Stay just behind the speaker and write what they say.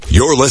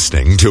You're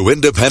listening to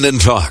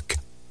Independent Talk,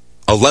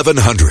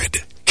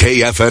 1100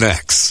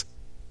 KFNX,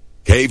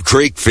 Cave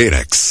Creek,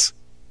 Phoenix,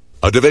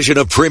 a division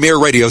of Premier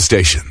Radio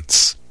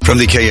Stations. From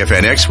the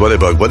KFNX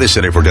WeatherBug Weather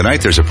Center for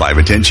tonight, there's a 5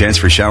 in 10 chance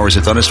for showers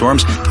and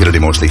thunderstorms. It'll be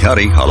mostly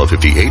cloudy. Hollow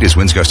 58 as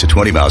winds gust to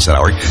 20 miles an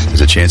hour. There's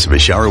a chance of a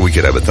shower. We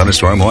could have a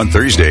thunderstorm on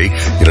Thursday.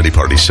 It'll be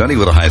partly sunny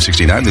with a high of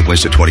 69 with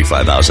winds to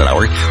 25 miles an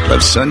hour. We'll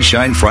have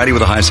sunshine Friday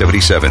with a high of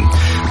 77.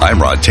 I'm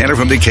Rod Tanner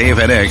from the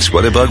KFNX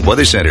WeatherBug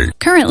Weather Center.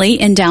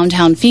 Currently in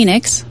downtown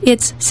Phoenix,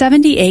 it's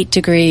 78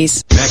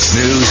 degrees. Next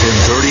news in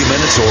 30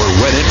 minutes or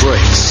when it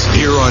breaks.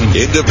 Here on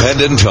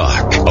Independent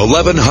Talk,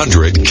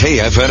 1100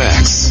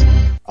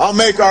 KFNX. I'll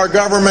make our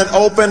government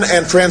open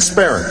and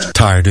transparent.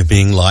 Tired of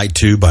being lied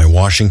to by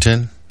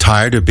Washington?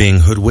 Tired of being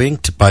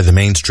hoodwinked by the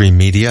mainstream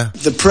media?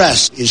 The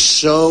press is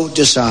so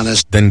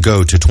dishonest. Then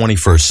go to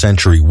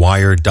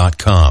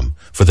 21stcenturywire.com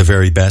for the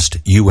very best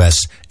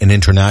U.S. and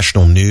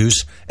international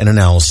news and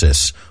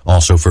analysis.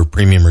 Also for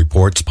premium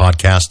reports,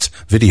 podcasts,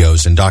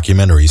 videos, and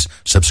documentaries,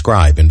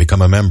 subscribe and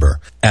become a member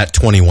at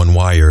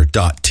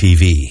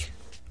 21wire.tv.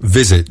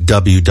 Visit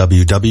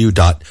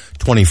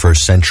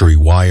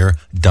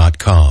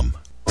www.21stcenturywire.com.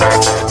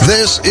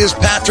 This is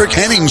Patrick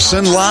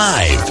Henningsen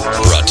Live,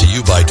 brought to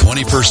you by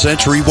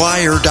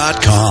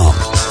 21stcenturywire.com.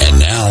 And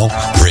now,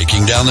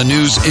 breaking down the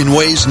news in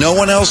ways no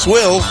one else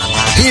will,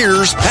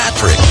 here's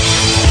Patrick.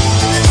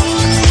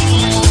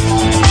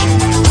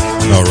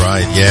 All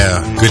right,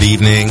 yeah. Good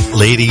evening,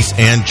 ladies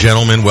and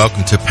gentlemen.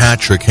 Welcome to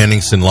Patrick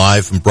Henningsen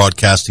Live. I'm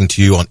broadcasting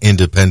to you on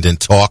Independent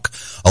Talk,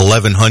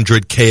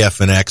 1100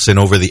 KFNX, and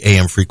over the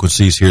AM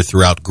frequencies here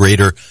throughout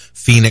greater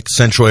Phoenix,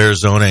 Central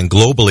Arizona, and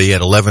globally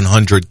at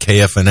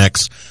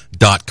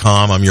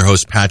 1100KFNX.com. I'm your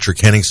host, Patrick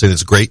Henningsen.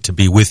 It's great to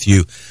be with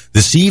you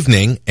this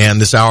evening,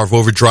 and this hour of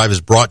Overdrive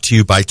is brought to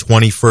you by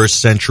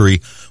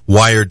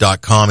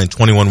 21stcenturywire.com and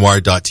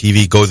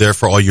 21wire.tv. Go there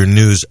for all your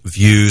news,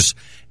 views,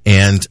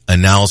 and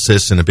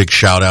analysis, and a big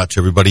shout out to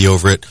everybody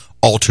over at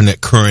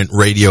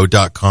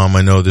alternatecurrentradio.com.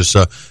 I know there's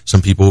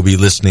some people will be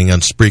listening on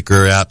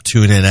Spreaker app,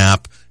 TuneIn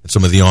app, and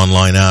some of the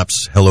online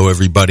apps. Hello,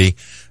 everybody,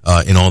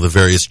 in all the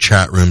various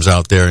chat rooms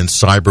out there in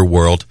cyber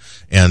world.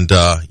 And,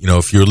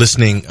 if you're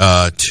listening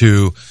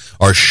to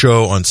our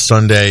show on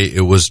Sunday,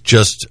 it was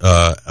just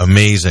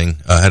amazing.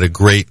 I had a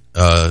great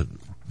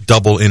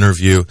double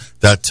interview.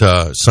 That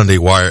Sunday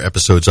Wire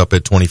episode's up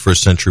at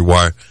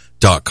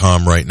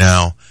 21stcenturywire.com right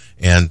now.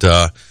 And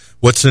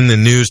what's in the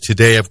news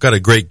today? I've got a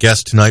great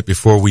guest tonight.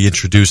 Before we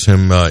introduce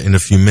him in a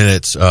few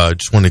minutes, I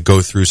just want to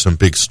go through some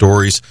big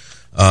stories.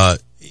 We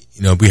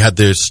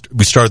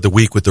started the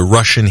week with the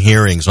Russian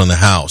hearings on the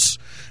House,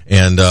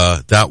 and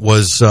that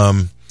was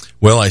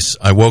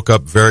I woke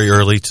up very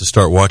early to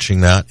start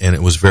watching that, and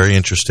it was very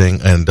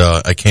interesting. And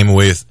I came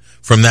away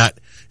from that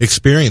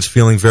experience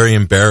feeling very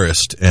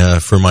embarrassed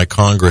for my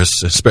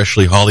Congress,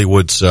 especially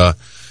Hollywood's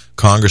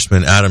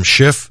Congressman Adam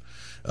Schiff.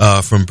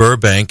 From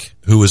Burbank,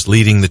 who was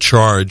leading the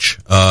charge,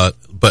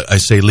 but I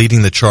say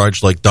leading the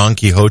charge like Don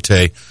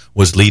Quixote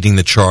was leading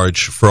the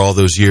charge for all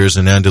those years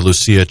in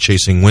Andalusia,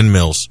 chasing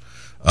windmills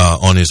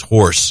on his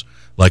horse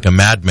like a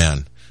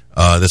madman.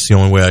 That's the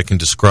only way I can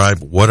describe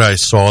what I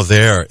saw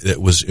there.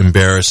 It was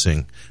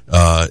embarrassing.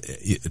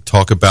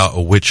 Talk about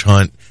a witch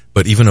hunt,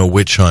 but even a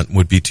witch hunt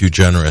would be too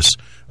generous.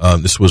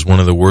 This was one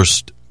of the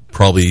worst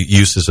probably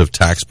uses of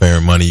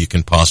taxpayer money you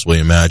can possibly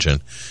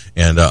imagine.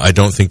 And I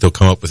don't think they'll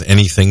come up with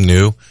anything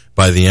new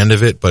by the end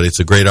of it, but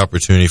it's a great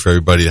opportunity for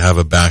everybody to have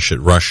a bash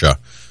at Russia,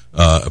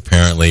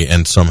 apparently,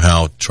 and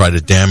somehow try to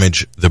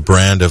damage the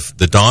brand of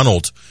the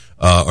Donald,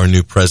 our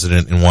new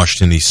president in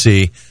Washington,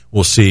 D.C.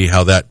 We'll see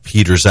how that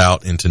peters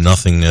out into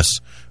nothingness,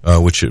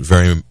 which it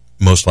very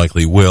most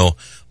likely will.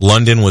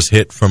 London was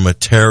hit from a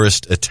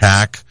terrorist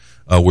attack.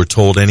 We're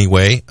told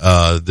anyway,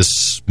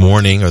 this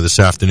morning or this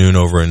afternoon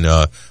over in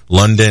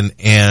London,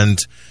 and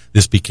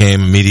this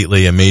became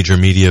immediately a major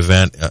media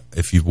event.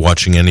 If you're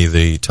watching any of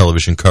the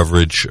television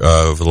coverage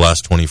over the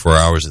last 24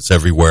 hours, it's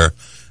everywhere,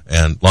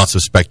 and lots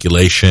of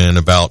speculation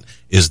about,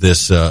 is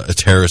this a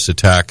terrorist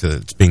attack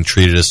that's being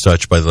treated as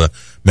such by the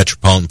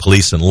Metropolitan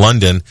Police in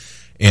London.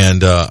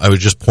 And I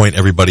would just point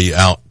everybody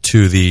out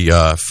to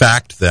the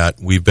fact that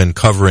we've been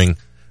covering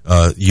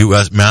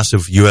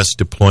massive U.S.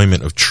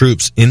 deployment of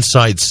troops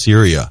inside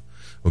Syria.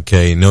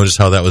 Okay, notice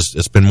how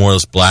it's been more or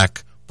less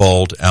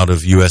blackballed out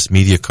of U.S.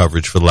 media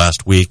coverage for the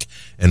last week,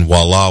 and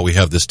voila, we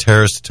have this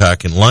terrorist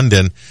attack in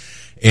London.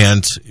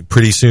 And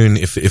pretty soon,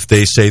 if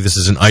they say this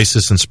is an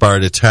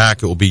ISIS-inspired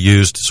attack, it will be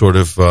used to sort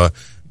of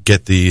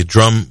get the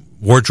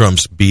war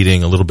drums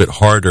beating a little bit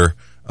harder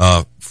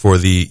for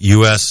the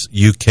U.S.,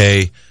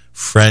 U.K.,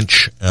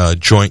 French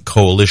joint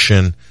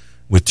coalition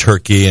with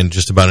Turkey and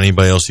just about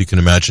anybody else you can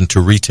imagine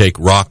to retake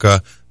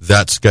Raqqa.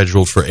 That's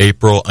scheduled for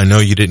April. I know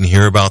you didn't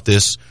hear about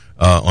this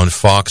on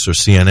Fox or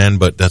CNN,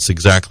 but that's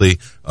exactly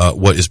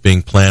what is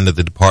being planned at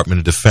the Department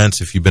of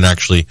Defense if you've been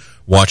actually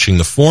watching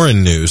the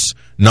foreign news,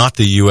 not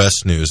the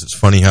U.S. news. It's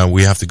funny how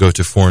we have to go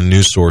to foreign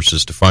news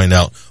sources to find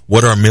out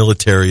what our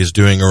military is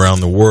doing around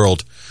the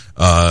world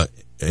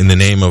in the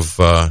name of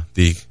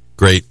the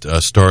great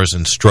Stars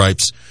and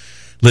Stripes.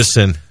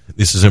 Listen,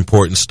 This is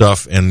important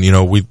stuff, and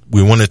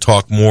we want to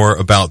talk more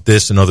about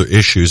this and other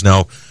issues.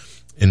 Now,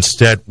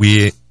 instead,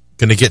 we're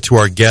going to get to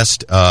our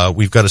guest.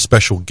 We've got a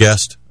special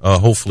guest,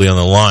 hopefully on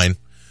the line,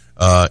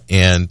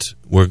 and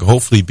we'll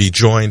hopefully be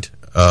joined.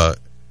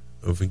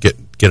 If we get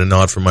a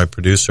nod from my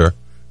producer,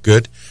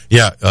 good.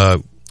 Yeah,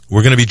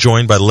 we're going to be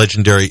joined by the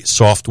legendary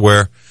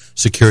software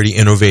security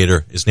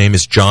innovator. His name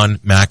is John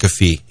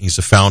McAfee. He's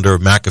the founder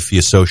of McAfee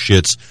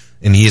Associates,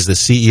 and he is the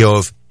CEO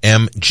of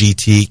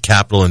MGT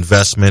Capital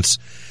Investments.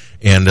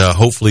 And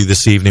hopefully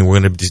this evening we're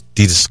going to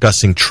be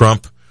discussing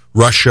Trump,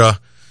 Russia,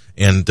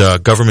 and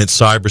government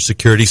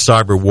cybersecurity,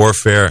 cyber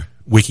warfare,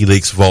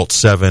 WikiLeaks Vault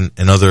 7,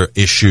 and other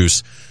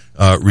issues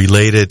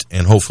related.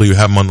 And hopefully you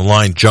have him on the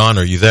line. John,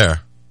 are you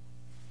there?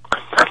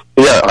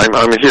 Yeah,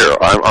 I'm here.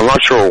 I'm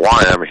not sure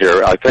why I'm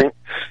here. I think,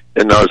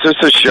 is this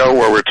a show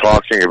where we're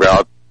talking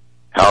about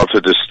how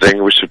to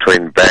distinguish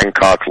between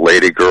Bangkok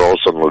lady girls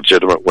and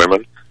legitimate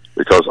women?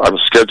 Because I'm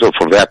scheduled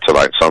for that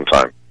tonight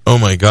sometime. Oh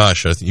my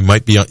gosh, you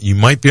might be on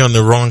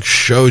the wrong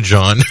show,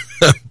 John.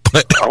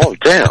 But oh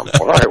damn!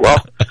 All right,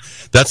 well,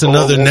 that's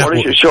another network. What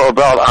is your show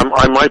about?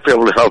 I might be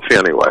able to help you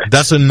anyway.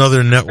 That's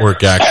another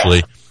network,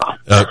 actually.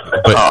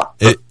 But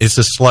it's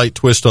a slight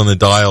twist on the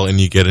dial, and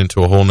you get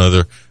into a whole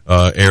other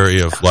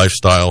area of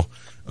lifestyle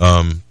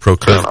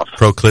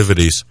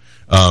proclivities.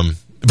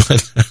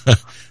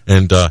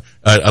 And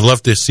I'd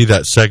love to see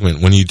that segment.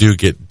 When you do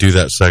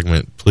that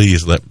segment,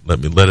 please let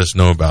us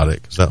know about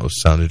it, because that would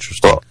sound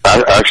interesting. Well,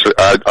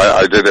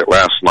 I did it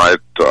last night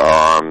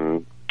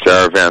on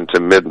Caravan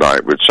to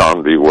Midnight with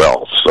John B.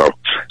 Wells, so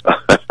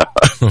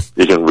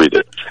you can read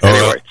it.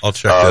 Anyway, I'll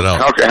check that out.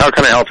 How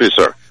can I help you,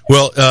 sir?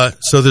 Well,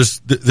 so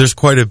there's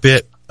quite a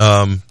bit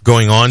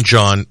going on,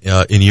 John,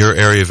 in your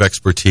area of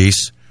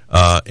expertise,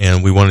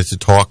 and we wanted to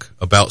talk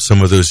about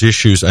some of those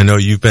issues. I know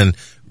you've been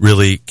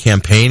really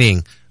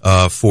campaigning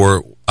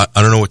for, I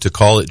don't know what to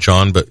call it,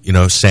 John, but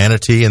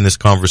sanity in this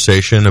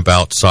conversation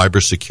about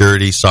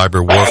cybersecurity,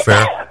 cyber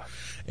warfare.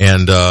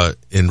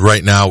 And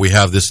right now we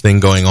have this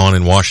thing going on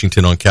in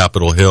Washington on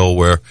Capitol Hill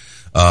where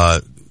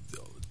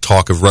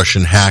talk of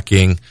Russian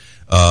hacking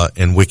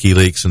and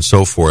WikiLeaks and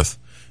so forth.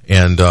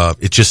 And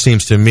it just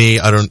seems to me,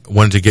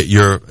 wanted to get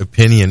your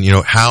opinion,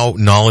 how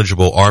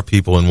knowledgeable are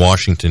people in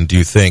Washington, do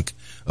you think,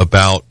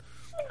 about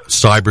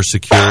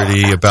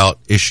cybersecurity, about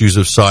issues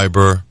of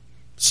cyber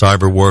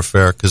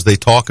warfare? Because they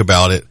talk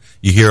about it.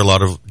 You hear a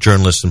lot of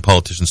journalists and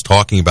politicians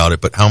talking about it,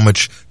 but how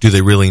much do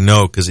they really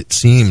know? Because it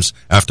seems,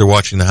 after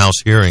watching the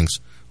House hearings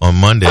on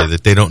Monday,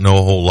 that they don't know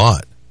a whole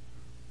lot.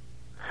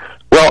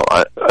 Well,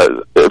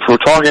 if we're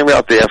talking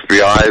about the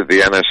FBI,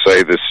 the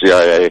NSA, the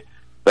CIA,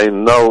 they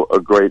know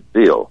a great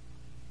deal.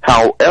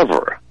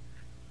 However,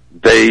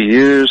 they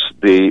use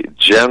the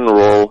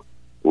general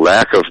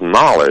lack of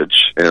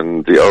knowledge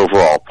in the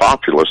overall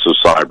populace of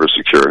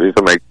cybersecurity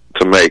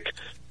to make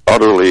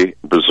utterly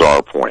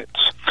bizarre points.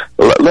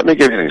 Let me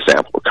give you an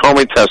example.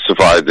 Comey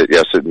testified that,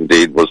 yes, it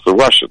indeed was the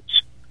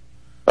Russians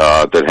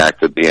that hacked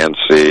the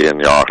DNC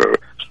and Yahoo.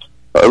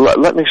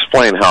 Let me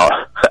explain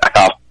how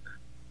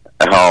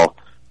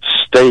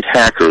state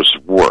hackers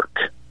work.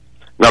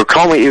 Now,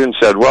 Comey even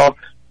said, well,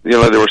 they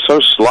were so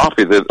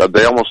sloppy that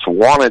they almost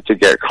wanted to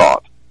get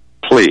caught.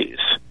 Please,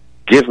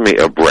 give me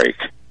a break.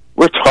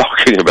 We're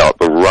talking about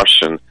the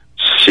Russian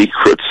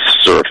Secret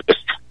Service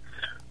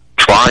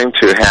trying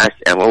to hack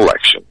an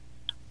election,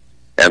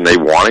 and they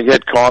want to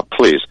get caught.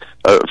 Please,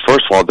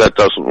 first of all, that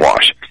doesn't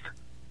wash.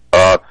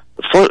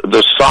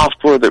 The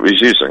software that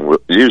was using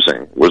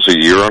was a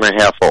year and a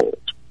half old.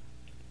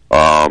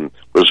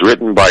 Was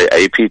written by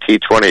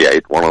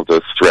APT28, one of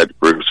the threat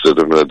groups that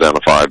have been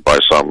identified by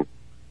some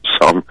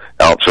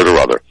outfit or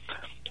other.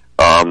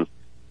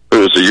 It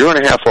was a year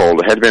and a half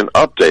old. It had been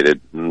updated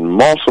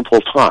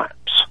multiple times.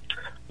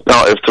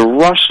 Now, if the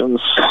Russian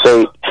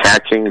state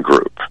hacking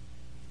group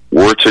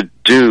were to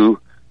do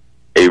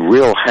a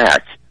real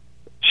hack,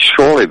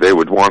 surely they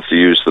would want to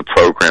use the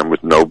program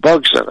with no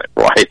bugs in it,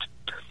 right?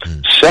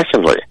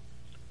 Secondly,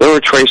 there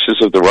were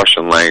traces of the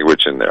Russian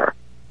language in there.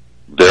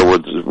 There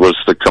was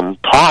the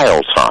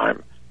compile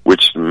time,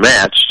 which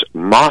matched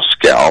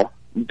Moscow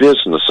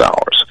business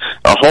hours,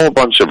 a whole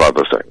bunch of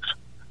other things.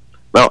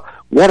 Now,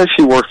 what if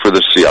you work for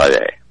the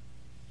CIA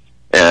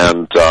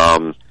and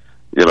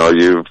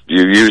you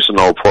use an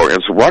old program?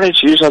 So why did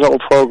you use that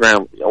old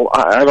program?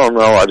 I don't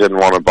know. I didn't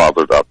want to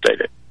bother to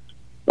update it.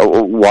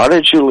 Why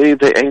did you leave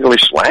the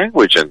English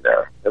language in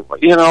there?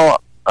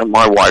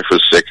 My wife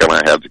was sick and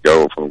I had to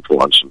go to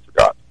lunch and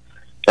forgot.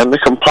 And the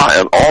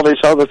compile and all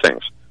these other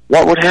things.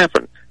 What would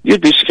happen?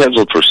 You'd be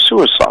scheduled for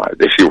suicide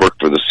if you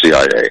worked for the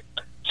CIA.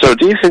 So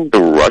do you think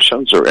the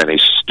Russians are any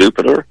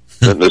stupider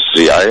than the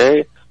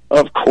CIA?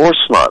 Of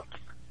course not.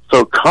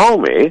 So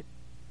Comey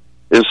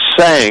is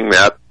saying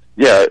that,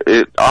 yeah,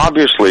 it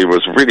obviously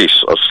was really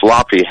a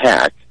sloppy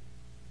hack,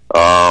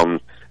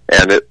 and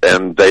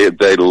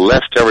they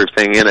left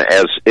everything in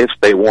as if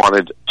they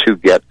wanted to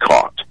get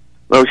caught.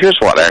 Now, here's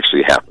what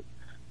actually happened.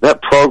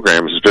 That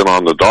program has been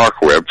on the dark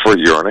web for a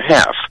year and a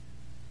half.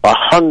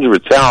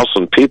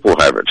 100,000 people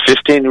have it.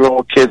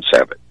 15-year-old kids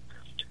have it.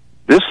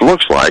 this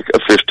looks like a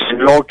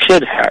 15-year-old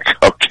kid hack,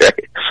 okay?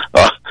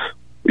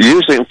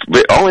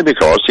 Only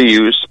because he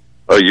used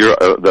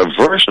the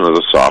version of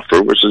the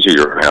software, which is a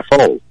year and a half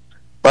old.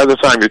 By the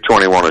time you're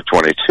 21 or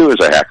 22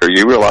 as a hacker,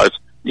 you realize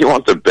you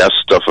want the best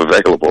stuff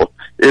available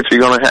if you're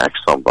going to hack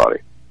somebody.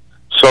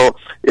 So,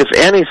 if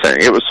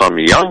anything, it was some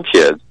young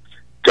kid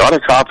got a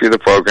copy of the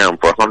program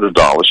for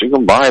 $100. You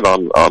can buy it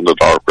on the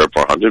dark web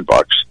for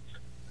 $100.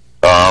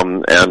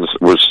 And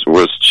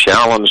was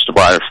challenged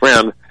by a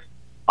friend.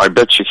 I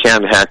bet you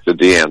can hack the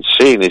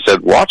DNC, and he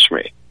said, "Watch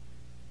me."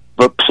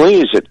 But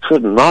please, it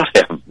could not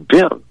have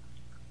been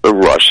the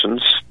Russian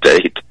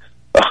state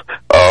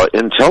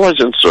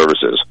intelligence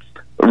services.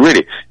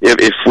 Really,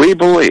 if we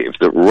believe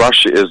that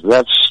Russia is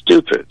that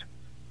stupid,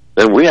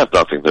 then we have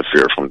nothing to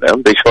fear from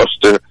them because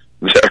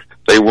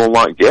they will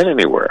not get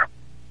anywhere.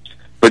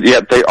 But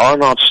yet they are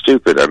not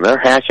stupid, and their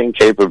hacking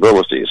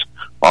capabilities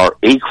are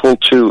equal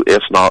to,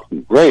 if not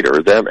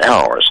greater than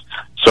ours.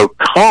 So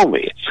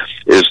Comey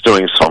is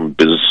doing some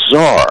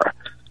bizarre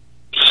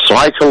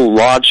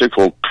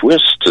psychological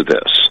twist to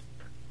this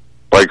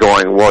by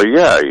going, well,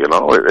 yeah,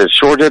 it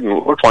sure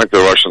didn't look like the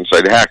Russians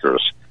said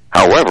hackers.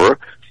 However,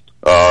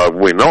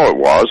 we know it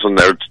was, and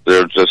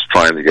they're just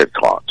trying to get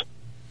caught.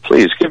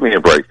 Please, give me a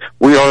break.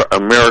 We are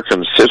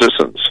American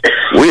citizens.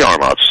 We are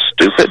not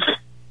stupid.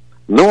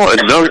 No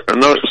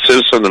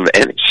citizen of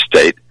any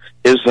state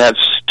is that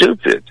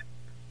stupid.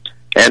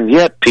 And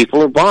yet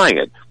people are buying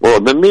it.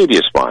 Well, the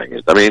media's buying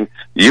it. I mean,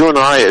 you and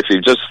I, if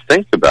you just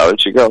think about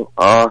it, you go,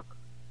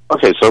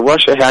 okay, so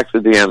Russia hacked the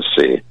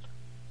DNC,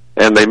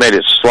 and they made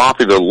it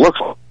sloppy to look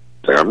like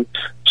them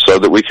so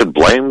that we could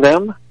blame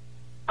them?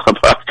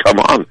 Come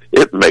on.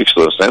 It makes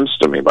no sense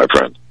to me, my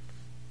friend.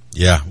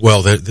 Yeah,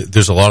 well,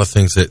 there's a lot of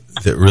things that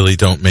really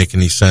don't make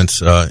any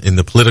sense in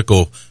the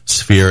political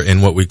sphere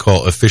in what we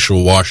call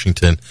official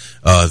Washington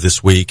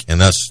this week, and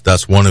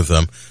that's one of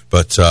them.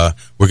 But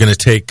we're going to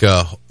take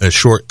a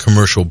short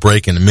commercial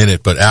break in a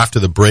minute. But after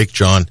the break,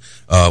 John,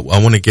 I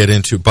want to get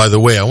into. By the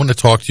way, I want to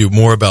talk to you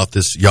more about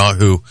this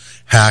Yahoo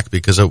hack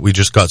because we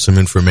just got some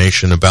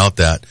information about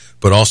that.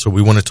 But also,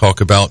 we want to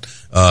talk about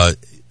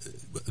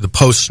the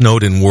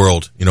post-Snowden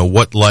world,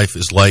 what life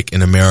is like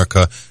in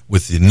America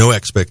with no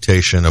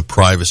expectation of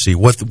privacy.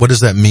 What does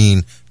that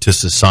mean to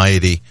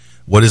society?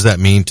 What does that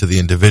mean to the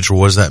individual?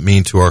 What does that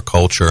mean to our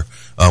culture?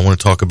 I want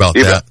to talk about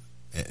that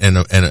and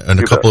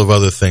a couple of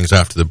other things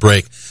after the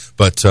break.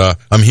 But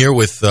I'm here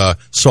with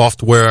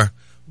software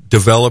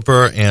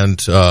developer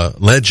and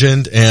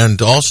legend,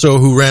 and also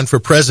who ran for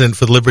president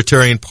for the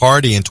Libertarian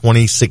Party in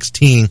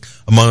 2016,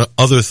 among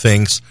other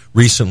things.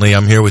 Recently,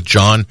 I'm here with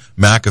John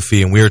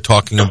McAfee, and we are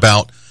talking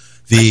about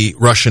the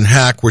Russian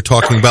hack. We're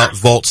talking about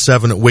Vault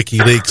 7 at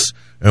WikiLeaks,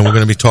 and we're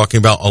going to be talking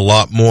about a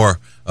lot more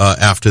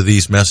after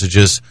these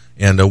messages,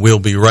 and we'll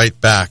be right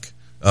back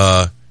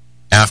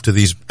after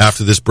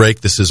this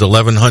break. This is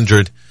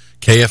 1100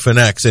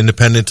 KFNX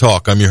Independent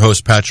Talk. I'm your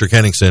host, Patrick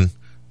Henningsen.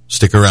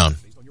 Stick around.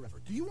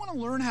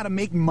 Learn how to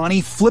make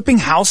money flipping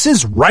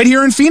houses right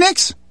here in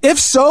Phoenix? If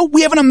so,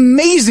 we have an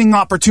amazing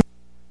opportunity.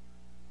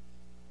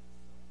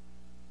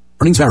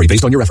 Earnings vary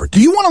based on your effort.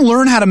 Do you want to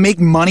learn how to make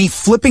money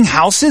flipping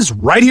houses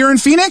right here in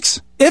Phoenix?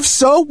 If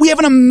so, we have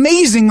an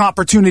amazing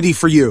opportunity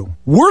for you.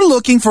 We're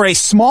looking for a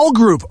small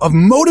group of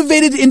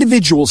motivated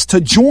individuals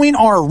to join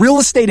our real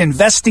estate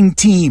investing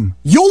team.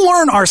 You'll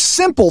learn our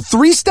simple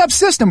 3-step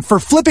system for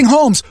flipping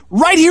homes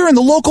right here in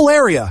the local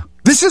area.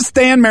 This is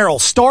Than Merrill,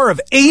 star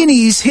of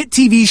A&E's hit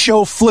TV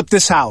show Flip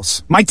This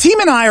House. My team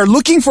and I are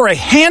looking for a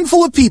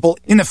handful of people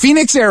in the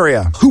Phoenix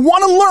area who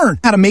want to learn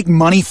how to make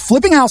money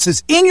flipping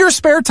houses in your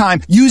spare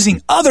time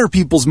using other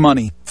people's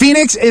money.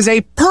 Phoenix is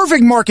a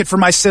perfect market for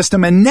my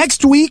system, and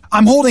next week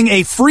I'm holding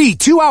a free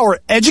 2-hour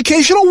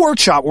educational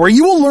workshop where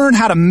you will learn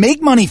how to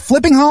make money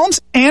flipping homes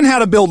and how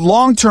to build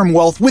long-term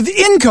wealth with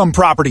income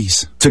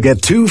properties. To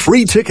get 2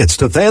 free tickets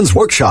to Than's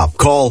workshop,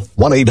 call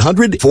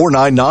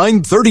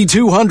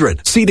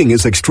 1-800-499-3200. Seating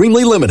is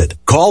extremely limited.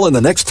 Call in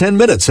the next 10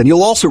 minutes and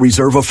you'll also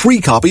reserve a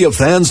free copy of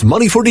Than's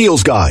Money for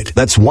Deals Guide.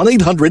 That's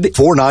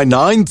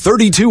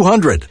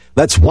 1-800-499-3200.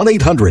 That's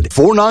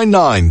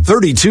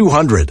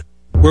 1-800-499-3200.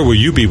 Where will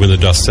you be when the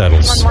dust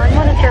settles?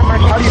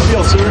 How do you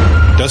feel,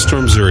 sir? Dust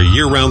storms are a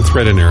year-round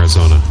threat in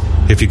Arizona.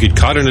 If you get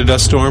caught in a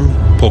dust storm,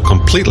 pull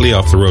completely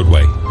off the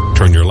roadway.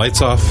 Turn your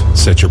lights off,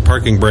 set your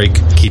parking brake,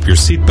 keep your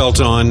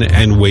seatbelt on,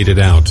 and wait it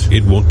out.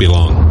 It won't be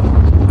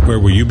long. Where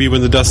will you be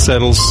when the dust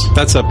settles?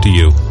 That's up to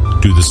you.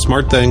 Do the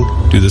smart thing,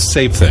 do the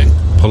safe thing.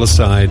 Pull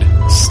aside,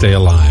 stay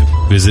alive.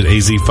 Visit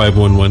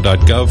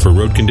az511.gov for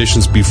road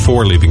conditions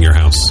before leaving your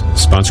house.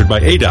 Sponsored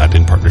by ADOT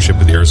in partnership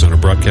with the Arizona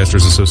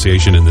Broadcasters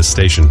Association and this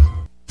station.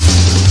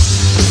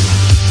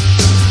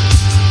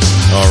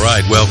 All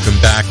right, welcome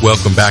back.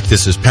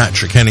 This is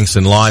Patrick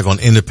Henningsen live on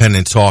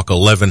Independent Talk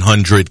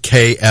 1100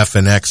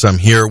 KFNX. I'm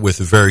here with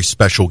a very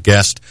special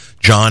guest,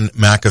 John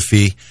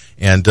McAfee.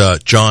 And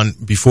John,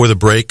 before the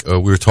break, we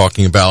were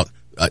talking about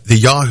the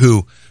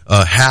Yahoo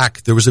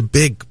hack, there was a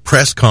big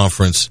press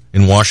conference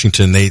in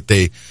Washington.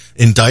 They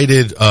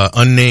indicted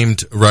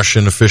unnamed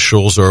Russian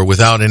officials, or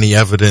without any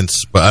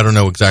evidence, but I don't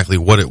know exactly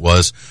what it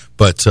was,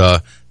 but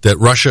that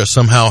Russia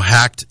somehow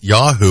hacked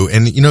Yahoo.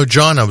 And,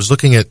 John, I was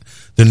looking at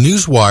the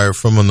Newswire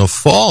from in the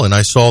fall, and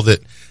I saw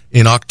that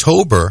in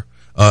October,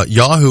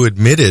 Yahoo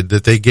admitted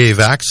that they gave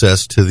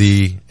access to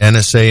the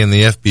NSA and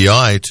the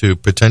FBI to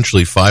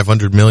potentially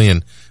 500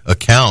 million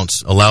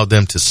accounts, allowed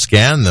them to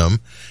scan them,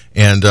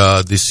 and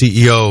the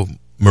CEO,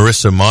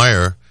 Marissa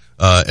Mayer,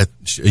 a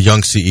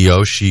young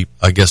CEO, she,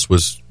 I guess,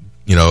 was,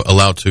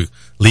 allowed to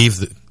leave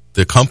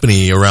the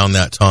company around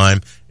that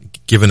time,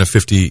 given a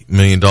 $50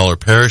 million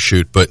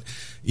parachute. But,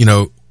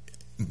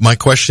 my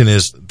question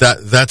is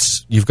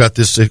that's you've got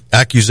this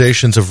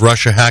accusations of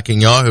Russia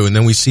hacking Yahoo, and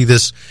then we see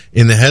this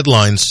in the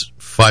headlines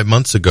 5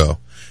 months ago.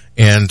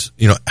 And,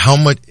 how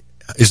much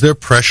is there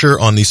pressure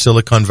on these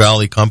Silicon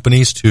Valley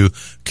companies to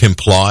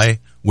comply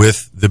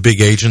with the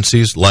big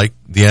agencies like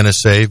the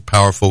NSA,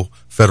 powerful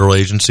federal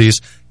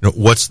agencies?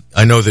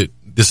 I know that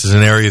this is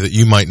an area that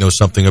you might know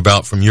something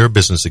about from your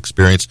business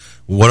experience.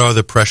 What are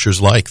the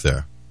pressures like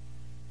there?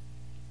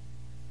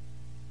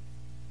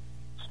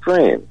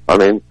 Extreme. I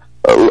mean,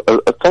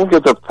 think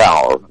of the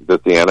power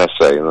that the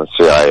NSA and the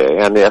CIA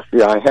and the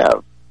FBI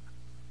have.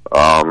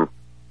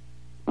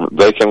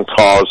 They can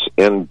cause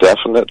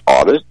indefinite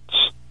audits.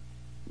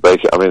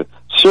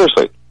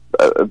 Seriously,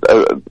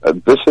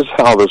 this is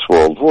how this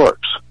world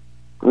works.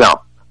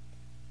 Now,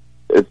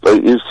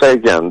 you say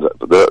again,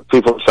 the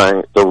people are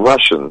saying the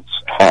Russians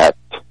hacked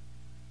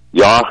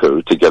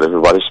Yahoo to get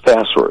everybody's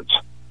passwords.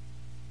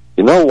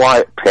 You know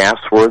why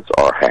passwords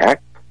are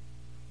hacked?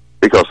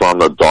 Because on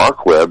the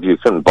dark web, you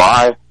can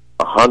buy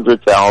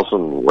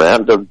 100,000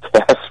 random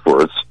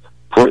passwords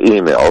for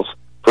emails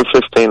for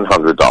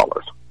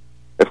 $1,500.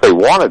 If they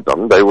wanted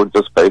them, they would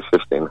just pay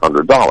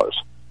 $1,500.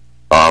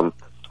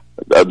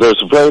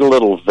 There's very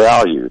little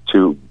value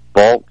to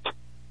bulk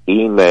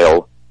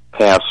email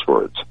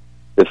passwords.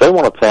 If they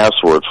want a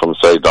password from,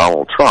 say,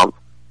 Donald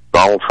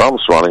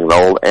Trump's running an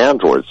old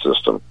Android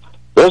system.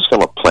 They're just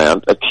going to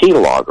plant a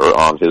keylogger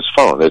on his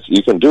phone.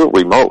 You can do it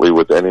remotely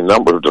with any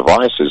number of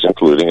devices,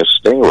 including a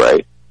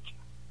Stingray.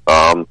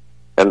 And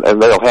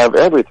they'll have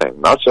everything,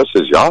 not just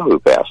his Yahoo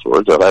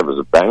passwords. They'll have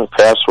his bank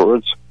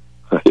passwords.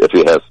 If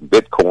he has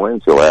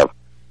Bitcoins, he'll have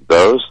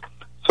those.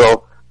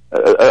 So,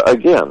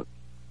 again,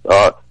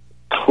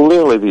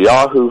 clearly the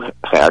Yahoo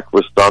hack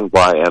was done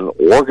by an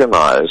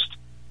organized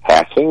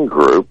hacking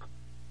group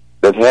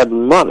that had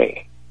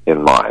money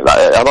in mind.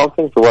 I don't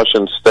think the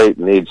Russian state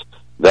needs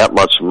that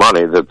much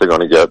money that they're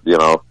going to get,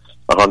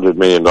 $100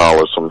 million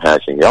from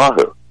hacking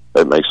Yahoo.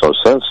 It makes no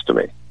sense to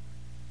me.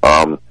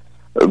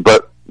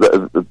 But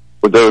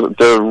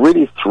there are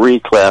really three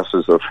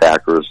classes of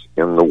hackers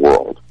in the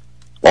world.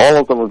 All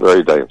of them are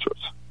very dangerous.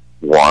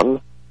 One,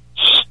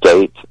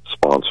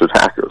 state-sponsored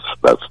hackers.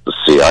 That's the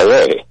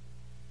CIA,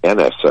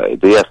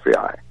 NSA, the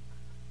FBI,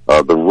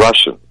 the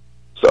Russian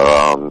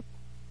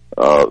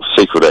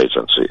secret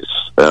agencies,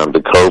 and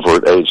the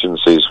covert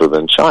agencies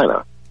within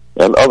China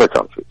and other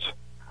countries.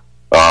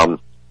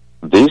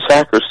 These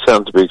hackers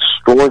tend to be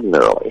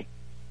extraordinarily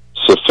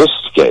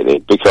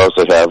sophisticated because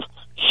they have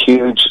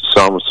huge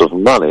sums of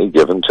money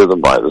given to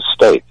them by the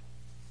state.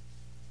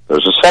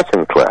 There's a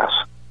second class.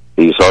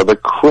 These are the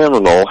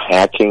criminal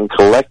hacking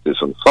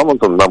collectives, and some of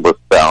them number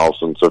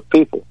thousands of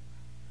people.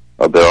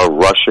 There are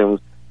Russian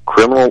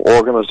criminal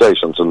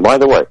organizations. And by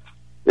the way,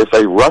 if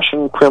a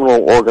Russian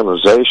criminal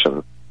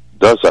organization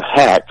does a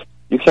hack,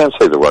 you can't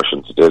say the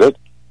Russians did it,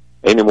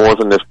 any more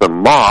than if the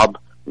mob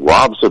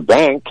robs a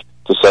bank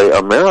to say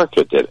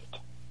America did it.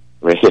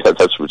 I mean,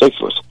 that's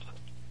ridiculous.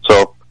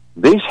 So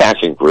these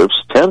hacking groups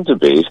tend to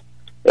be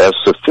as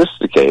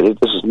sophisticated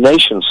as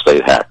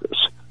nation-state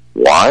hackers.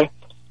 Why?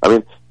 I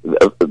mean,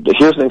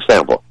 here's an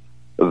example.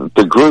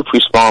 The group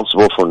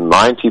responsible for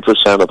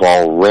 90% of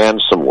all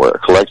ransomware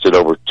collected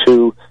over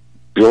 $2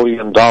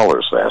 billion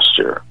last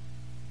year.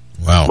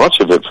 Wow.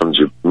 Much of it from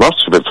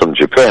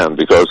Japan,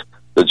 because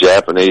the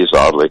Japanese,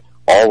 oddly,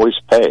 always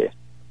pay.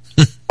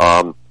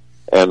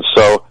 And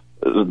so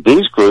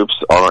these groups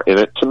are in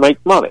it to make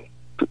money.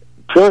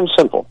 Pure and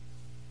simple.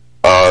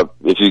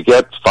 If you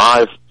get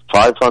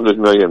 500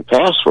 million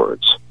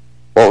passwords,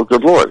 well,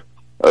 good Lord,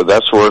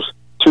 that's worth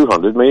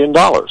 $200 million.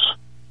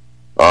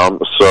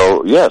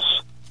 So, yes,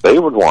 they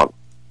would want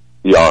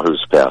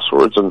Yahoo's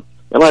passwords. And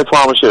I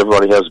promise you,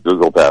 everybody has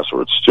Google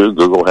passwords, too.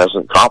 Google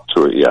hasn't copped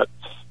to it yet.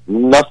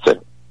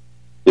 Nothing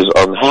is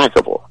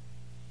unhackable.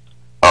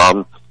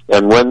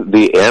 And when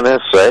the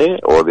NSA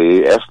or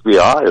the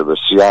FBI or the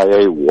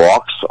CIA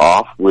walks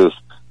off with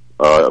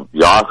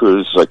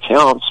Yahoo's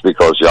accounts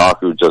because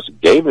Yahoo just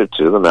gave it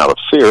to them out of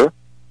fear,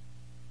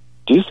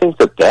 do you think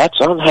that that's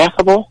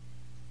unhackable?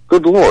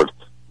 Good Lord.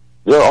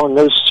 There are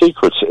no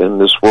secrets in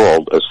this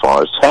world as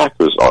far as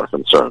hackers are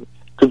concerned.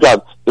 Good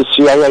God, the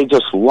CIA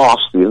just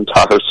lost the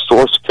entire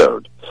source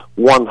code.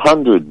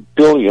 $100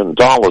 billion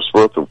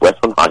worth of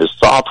weaponized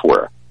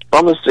software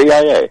from the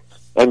CIA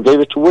and gave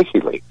it to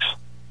WikiLeaks.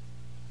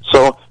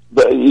 So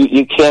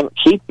you can't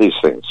keep these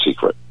things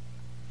secret.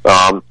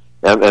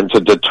 And to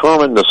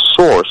determine the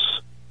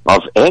source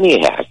of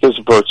any hack is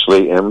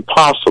virtually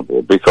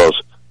impossible, because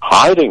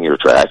hiding your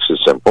tracks is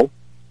simple,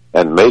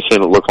 and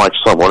making it look like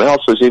someone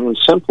else is even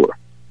simpler.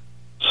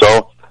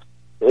 So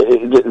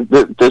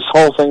this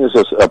whole thing is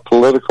a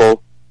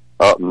political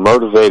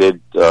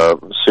motivated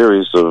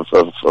series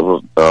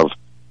of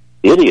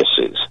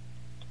idiocies.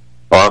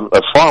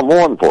 Far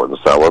more important,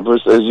 however,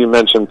 is, as you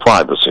mentioned,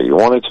 privacy. You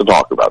wanted to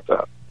talk about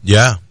that.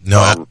 Yeah,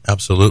 no,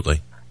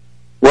 absolutely.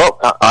 Well,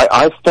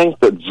 I think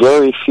that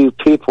very few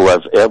people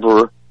have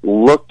ever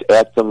looked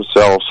at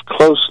themselves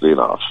closely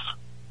enough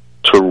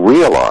to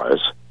realize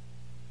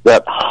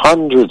that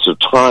hundreds of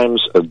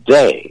times a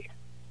day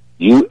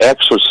you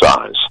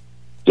exercise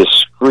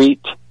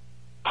discrete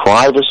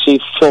privacy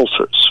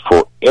filters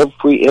for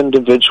every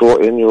individual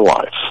in your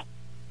life.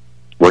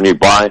 When you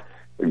buy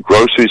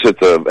groceries at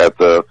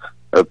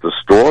the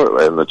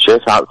store, and the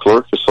checkout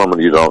clerk is someone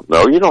you don't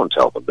know, you don't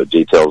tell them the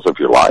details of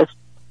your life.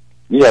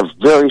 You have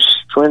very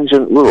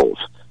stringent rules.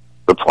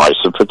 The price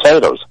of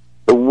potatoes,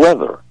 the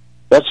weather,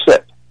 that's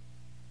it.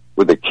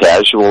 With a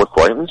casual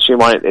acquaintance, you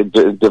might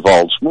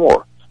divulge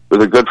more.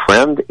 With a good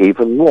friend,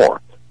 even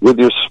more. With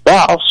your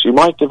spouse, you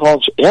might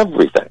divulge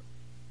everything,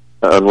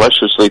 unless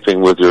you're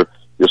sleeping with your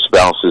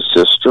spouse's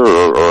sister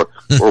or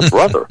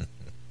brother.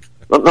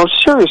 No,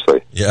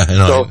 seriously. Yeah, I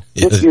know.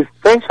 So if you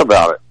think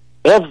about it,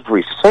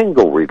 every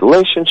single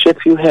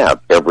relationship you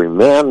have, every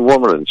man,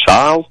 woman, and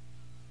child,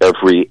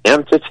 every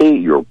entity,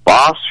 your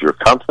boss, your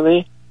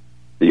company,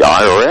 the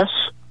IRS,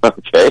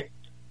 okay,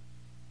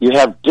 you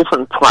have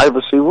different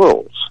privacy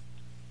rules.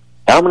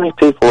 How many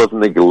people have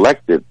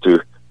neglected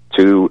to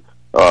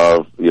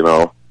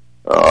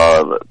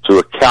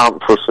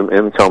account for some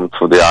income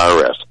for the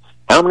IRS?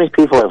 How many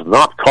people have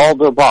not called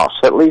their boss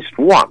at least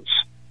once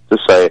to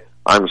say,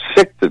 I'm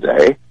sick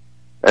today,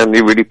 and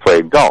you really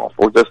played golf,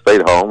 or just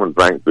stayed home and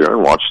drank beer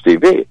and watched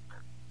TV?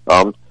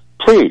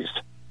 Please,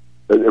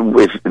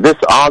 this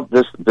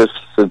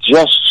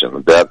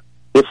suggestion that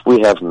if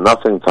we have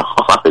nothing to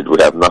hide,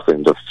 we have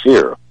nothing to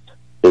fear,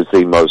 is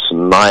the most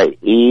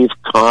naive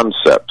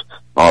concept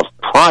of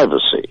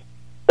privacy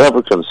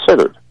ever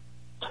considered.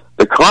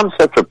 The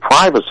concept of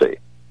privacy,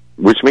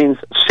 which means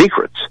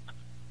secrets,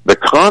 the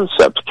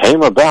concept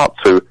came about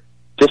through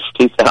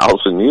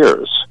 50,000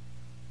 years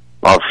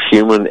of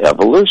human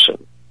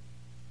evolution.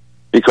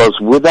 Because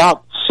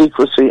without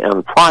secrecy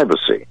and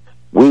privacy,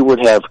 we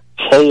would have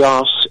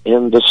chaos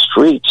in the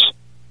streets.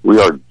 We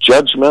are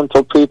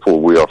judgmental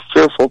people. We are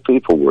fearful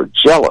people. We're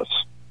jealous.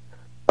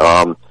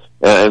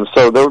 And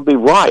so there would be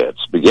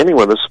riots, beginning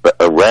with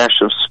a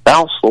rash of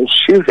spousal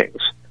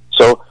shootings.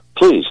 So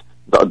please,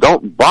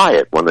 don't buy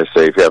it when they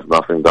say if you have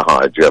nothing to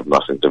hide, you have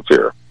nothing to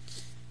fear.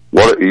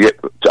 To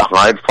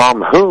hide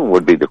from whom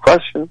would be the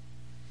question.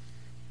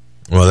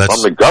 Well, that's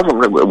from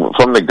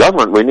the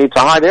government, we need to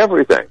hide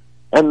everything.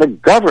 And the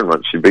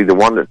government should be the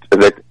one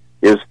that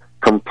is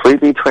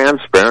completely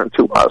transparent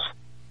to us.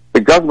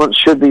 The government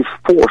should be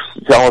forced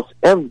to tell us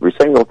every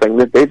single thing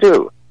that they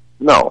do.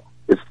 No,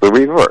 it's the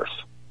reverse.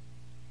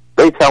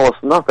 They tell us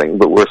nothing,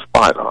 but we're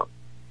spied on.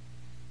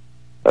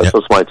 That's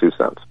just my 2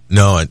 cents.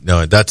 No,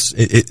 that's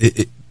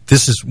it.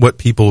 This is what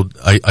people,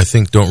 I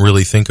think, don't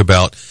really think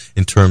about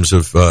in terms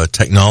of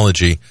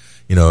technology.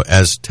 You know,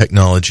 as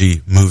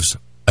technology moves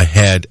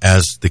ahead,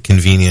 as the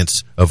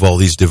convenience of all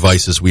these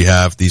devices we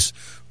have, these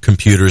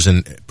computers,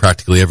 and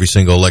practically every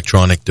single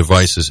electronic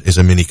device is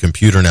a mini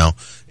computer now,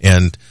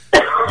 and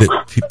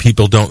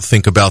people don't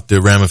think about the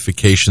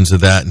ramifications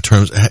of that in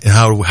terms of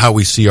how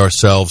we see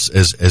ourselves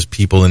as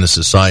people in a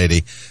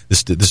society.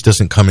 This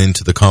doesn't come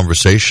into the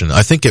conversation.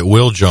 I think it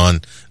will,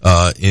 John,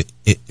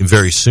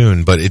 very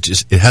soon, but it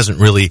hasn't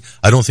really.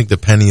 I don't think the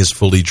penny is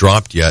fully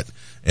dropped yet,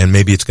 and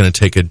maybe it's going to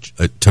take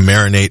to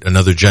marinate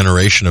another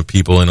generation of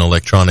people in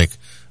electronic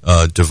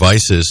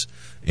devices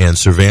and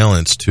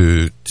surveillance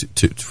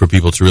for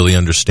people to really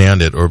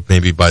understand it, or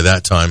maybe by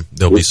that time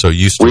they'll be so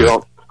used to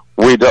it.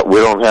 We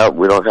don't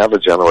have a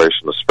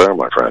generation to spare,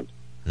 my friend.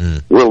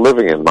 We're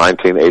living in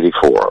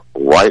 1984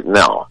 right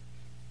now.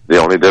 The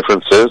only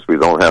difference is we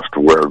don't have to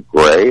wear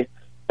gray,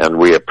 and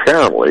we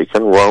apparently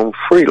can roam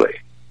freely.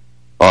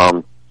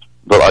 But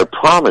I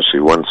promise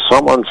you, when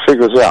someone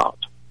figures out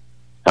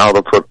how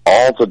to put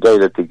all the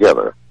data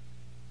together,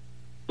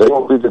 they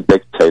will be the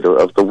dictator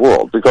of the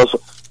world. Because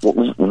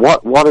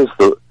what is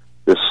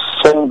the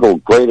single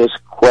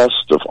greatest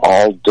quest of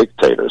all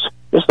dictators?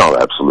 It's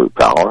not absolute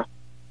power.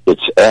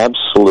 It's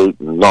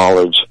absolute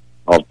knowledge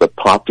of the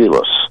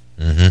populace.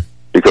 Mm-hmm.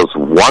 Because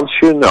once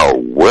you know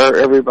where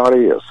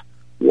everybody is,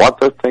 what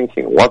they're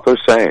thinking, what they're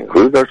saying,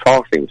 who they're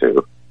talking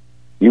to,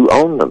 you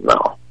own them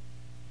now.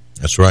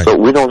 That's right. But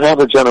we don't have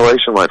a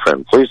generation, my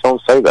friend. Please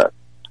don't say that.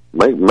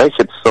 Make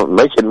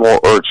it more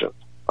urgent.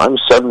 I'm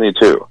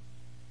 72,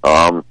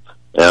 and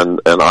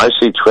I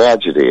see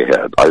tragedy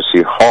ahead. I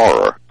see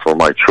horror for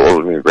my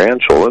children and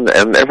grandchildren,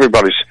 and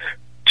everybody's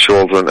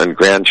children and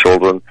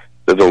grandchildren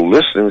that are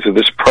listening to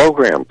this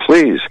program.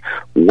 Please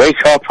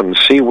wake up and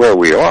see where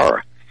we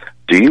are.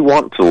 Do you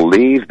want to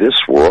leave this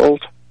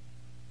world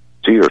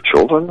to your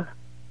children?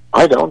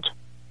 I don't.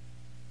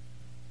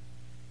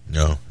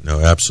 No,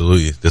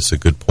 absolutely. That's a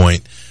good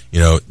point.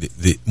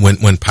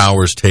 When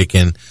power is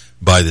taken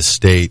by the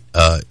state,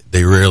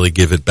 they rarely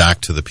give it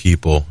back to the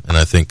people. And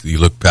I think you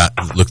look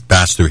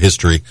past through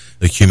history,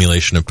 the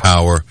accumulation of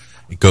power,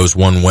 it goes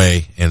one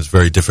way, and it's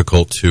very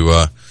difficult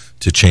to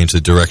change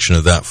the direction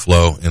of that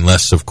flow,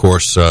 unless, of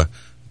course,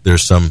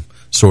 there's some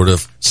sort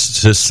of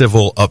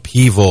civil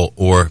upheaval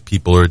or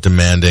people are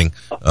demanding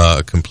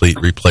a complete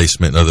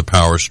replacement of the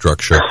power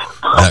structure.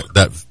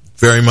 That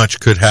very much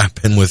could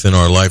happen within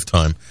our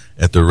lifetime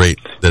at the rate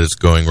that it's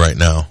going right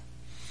now.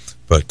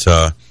 But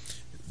the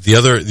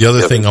other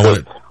thing I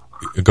want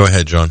to go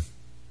ahead, John.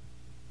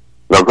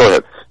 No, go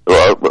ahead.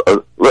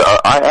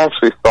 I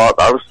actually thought,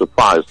 I was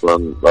surprised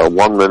when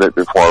 1 minute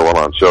before I went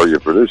on show,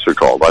 your producer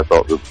called. I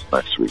thought this was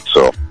next week.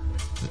 So,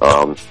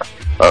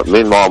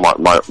 meanwhile,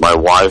 my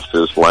wife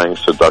is laying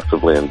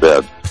seductively in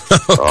bed.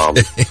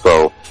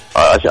 So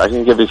I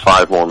can give you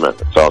 5 more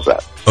minutes. How's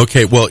that?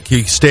 Okay, well, can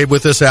you stay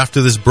with us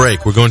after this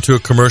break? We're going to a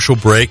commercial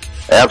break.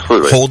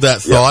 Absolutely. Hold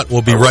that thought.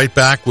 We'll be right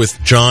back with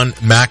John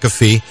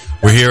McAfee.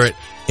 We're here at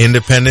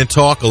Independent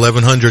Talk,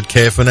 1100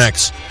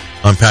 KFNX.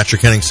 I'm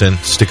Patrick Henningsen.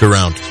 Stick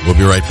around. We'll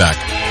be right back.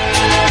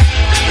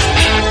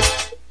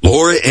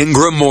 Laura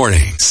Ingram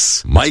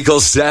mornings,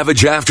 Michael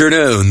Savage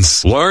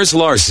afternoons, Lars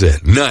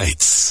Larson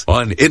nights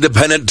on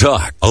Independent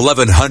Talk,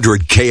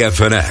 1100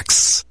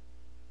 KFNX.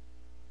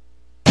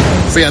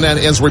 CNN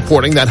is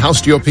reporting that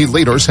House GOP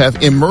leaders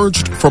have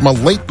emerged from a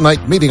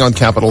late-night meeting on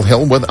Capitol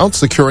Hill without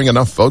securing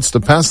enough votes to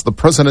pass the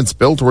president's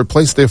bill to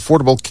replace the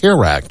Affordable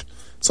Care Act.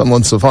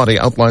 Sunlen Savati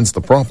outlines the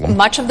problem.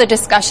 Much of the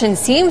discussion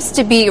seems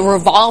to be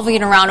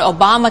revolving around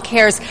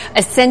Obamacare's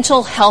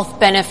essential health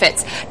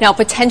benefits. Now,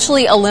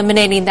 potentially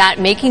eliminating that,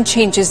 making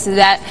changes to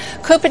that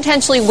could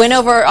potentially win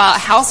over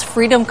House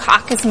Freedom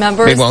Caucus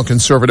members. Meanwhile,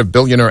 conservative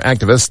billionaire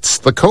activists,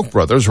 the Koch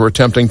brothers, were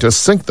attempting to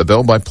sink the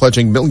bill by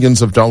pledging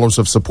millions of dollars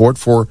of support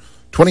for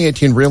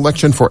 2018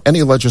 re-election for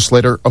any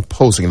legislator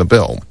opposing the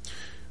bill.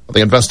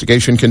 The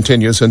investigation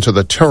continues into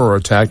the terror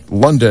attack in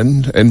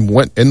London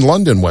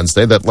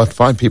Wednesday that left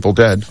 5 people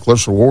dead.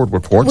 Clarissa Ward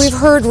reports. We've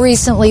heard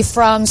recently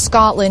from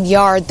Scotland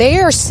Yard. They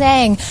are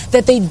saying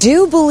that they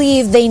do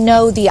believe they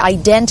know the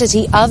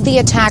identity of the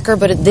attacker,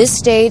 but at this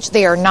stage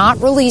they are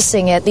not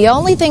releasing it. The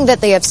only thing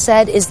that they have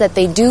said is that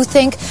they do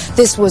think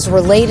this was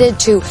related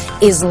to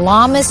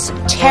Islamist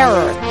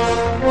terror.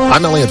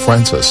 I'm Elliot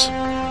Francis.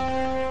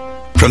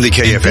 From the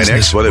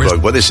KFNX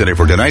Weather Center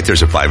for tonight,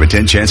 there's a 5 in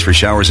 10 chance for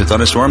showers and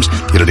thunderstorms.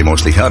 It'll be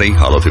mostly cloudy.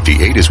 Hollow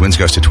 58 as winds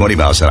gust to 20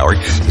 miles an hour.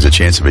 There's a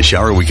chance of a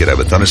shower. We could have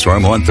a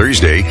thunderstorm on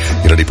Thursday.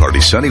 It'll be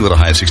partly sunny with a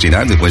high of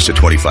 69 with winds to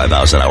 25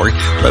 miles an hour.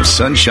 We'll have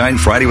sunshine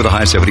Friday with a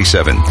high of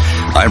 77.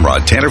 I'm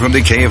Rod Tanner from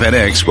the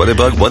KFNX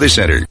Weather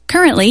Center.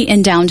 Currently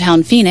in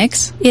downtown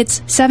Phoenix,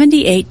 it's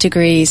 78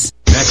 degrees.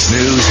 Next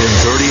news in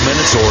 30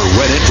 minutes or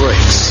when it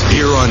breaks.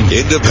 Here on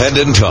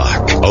Independent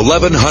Talk,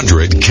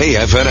 1100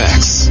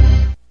 KFNX.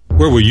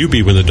 Where will you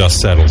be when the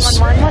dust settles?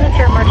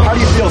 How do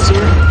you feel, sir?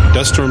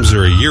 Dust storms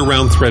are a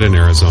year-round threat in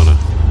Arizona.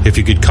 If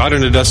you get caught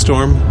in a dust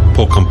storm,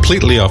 pull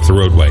completely off the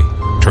roadway.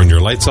 Turn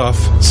your lights off,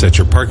 set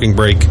your parking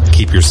brake,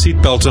 keep your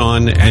seatbelt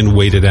on, and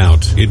wait it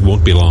out. It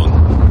won't be long.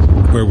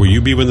 Where will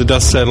you be when the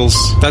dust settles?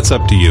 That's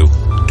up to you.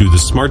 Do the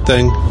smart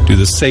thing, do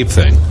the safe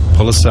thing.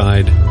 Pull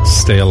aside,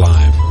 stay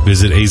alive.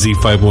 Visit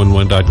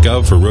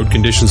az511.gov for road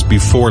conditions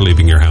before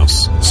leaving your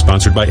house.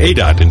 Sponsored by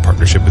ADOT in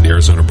partnership with the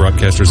Arizona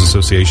Broadcasters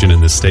Association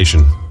and this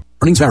station.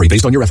 Earnings vary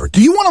based on your effort.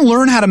 Do you want to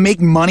learn how to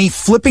make money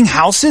flipping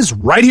houses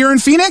right here in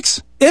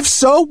Phoenix? If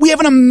so, we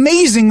have an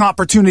amazing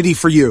opportunity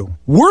for you.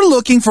 We're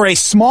looking for a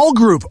small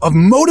group of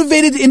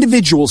motivated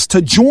individuals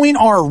to join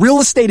our real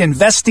estate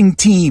investing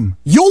team.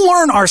 You'll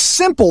learn our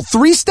simple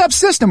 3-step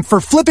system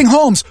for flipping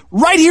homes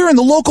right here in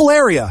the local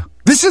area.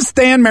 This is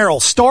Than Merrill,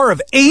 star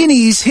of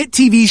A&E's hit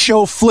TV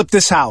show Flip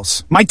This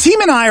House. My team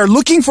and I are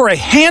looking for a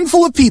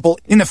handful of people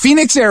in the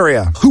Phoenix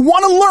area who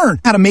want to learn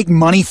how to make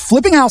money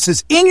flipping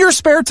houses in your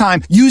spare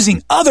time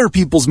using other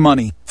people's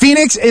money.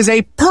 Phoenix is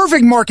a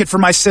perfect market for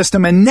my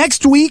system, and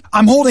next week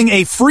I'm holding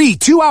a free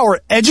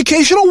 2-hour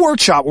educational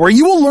workshop where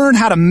you will learn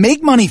how to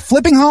make money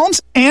flipping homes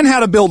and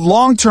how to build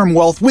long-term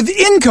wealth with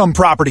income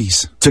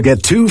properties. To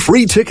get 2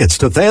 free tickets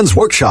to Than's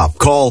workshop,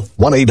 call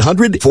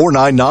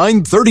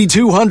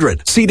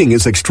 1-800-499-3200. Seating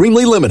is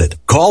extremely limited.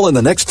 Call in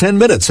the next 10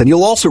 minutes and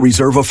you'll also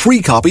reserve a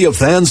free copy of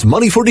Than's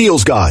Money for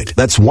Deals guide.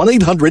 That's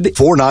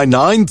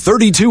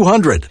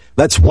 1-800-499-3200.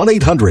 That's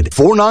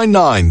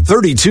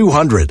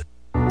 1-800-499-3200.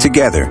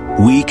 Together,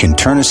 we can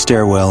turn a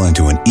stairwell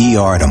into an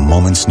ER at a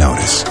moment's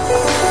notice.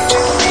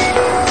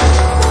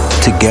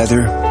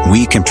 Together,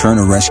 we can turn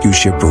a rescue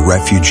ship for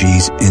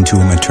refugees into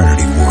a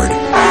maternity ward.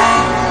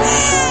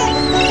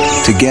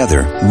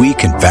 Together, we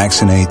can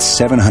vaccinate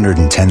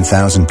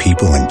 710,000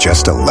 people in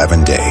just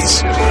 11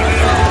 days.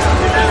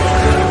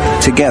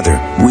 Together,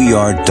 we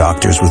are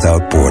Doctors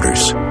Without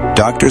Borders.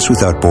 Doctors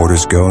Without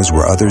Borders goes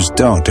where others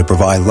don't to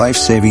provide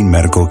life-saving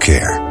medical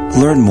care.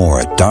 Learn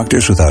more at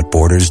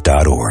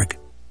doctorswithoutborders.org.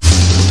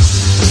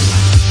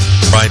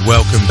 Right,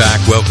 welcome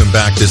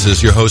back. This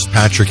is your host,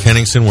 Patrick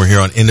Henningsen. We're here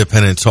on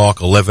Independent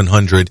Talk,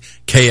 1100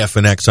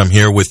 KFNX. I'm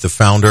here with the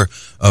founder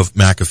of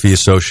McAfee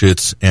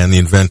Associates and the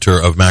inventor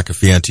of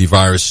McAfee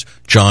Antivirus,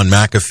 John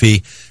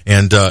McAfee.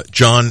 And,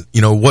 John,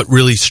 what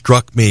really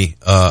struck me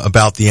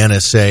about the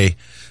NSA,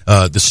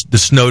 the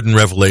Snowden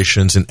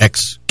revelations and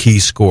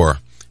X-Keyscore,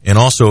 and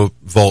also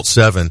Vault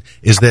 7,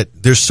 is that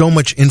there's so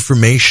much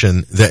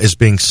information that is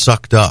being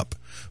sucked up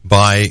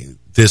by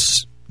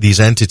these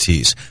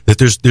entities that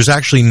there's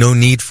actually no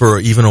need for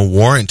even a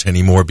warrant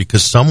anymore,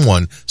 because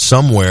someone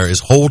somewhere is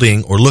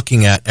holding or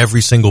looking at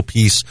every single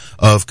piece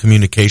of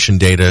communication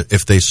data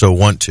if they so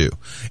want to.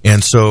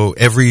 And so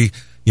you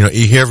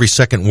hear every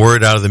second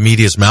word out of the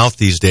media's mouth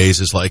these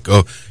days is like,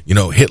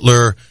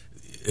 Hitler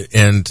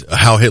and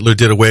how Hitler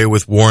did away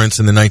with warrants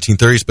in the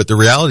 1930s. But the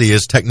reality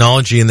is,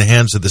 technology in the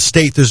hands of the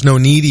state, there's no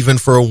need even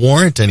for a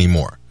warrant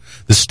anymore.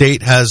 The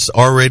state has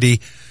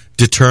already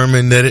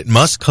determined that it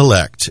must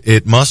collect,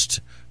 it must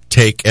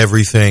take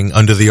everything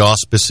under the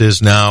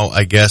auspices now,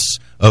 I guess,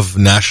 of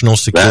national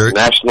security.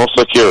 National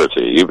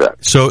security, you bet.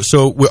 So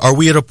are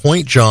we at a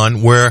point,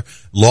 John, where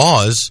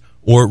laws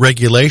or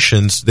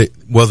regulations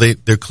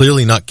they're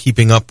clearly not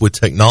keeping up with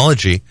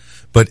technology,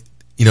 but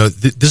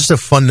this is a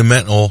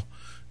fundamental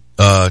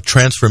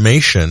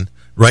transformation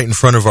right in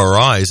front of our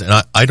eyes, and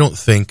I don't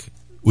think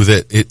with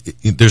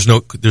there's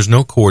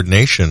no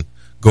coordination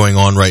going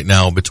on right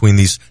now between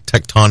these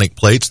tectonic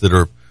plates that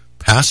are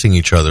passing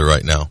each other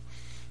right now.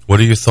 What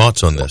are your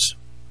thoughts on this?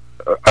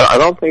 I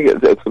don't think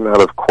it's a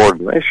matter of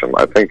coordination.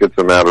 I think it's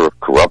a matter of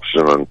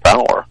corruption and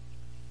power.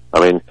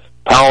 I mean,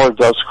 power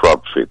does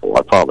corrupt people,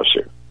 I promise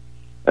you.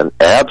 And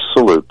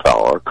absolute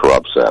power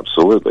corrupts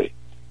absolutely.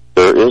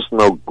 There is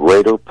no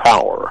greater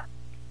power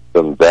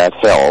than that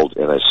held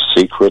in a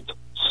secret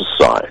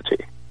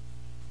society.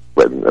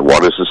 And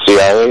what is the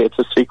CIA? It's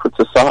a secret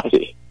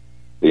society.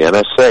 The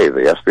NSA,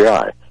 the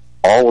FBI,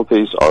 all of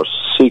these are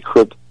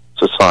secret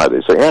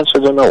societies. They answer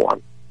to no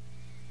one.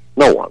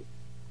 No one.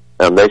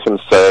 And they can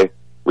say,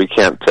 we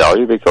can't tell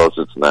you because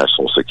it's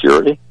national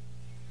security.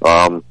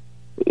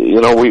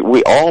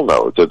 We all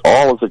know that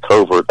all of the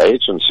covert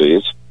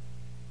agencies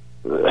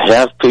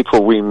have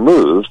people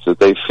removed that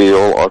they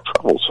feel are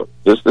troublesome.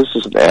 This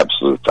is an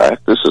absolute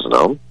fact. This is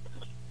known.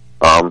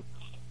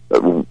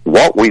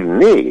 What we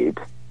need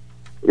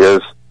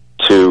is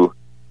to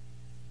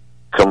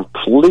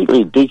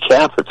completely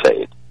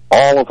decapitate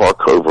all of our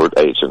covert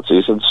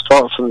agencies and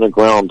start from the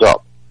ground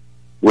up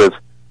with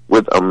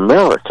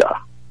America.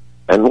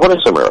 And what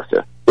is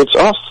America? It's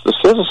us, the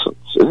citizens,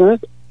 isn't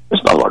it?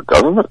 It's not our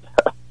government.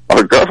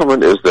 Our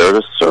government is there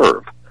to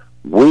serve.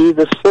 We,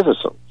 the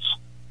citizens,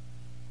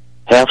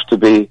 have to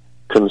be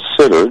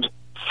considered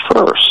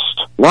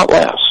first, not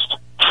last,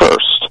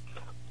 first.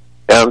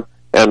 And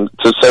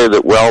to say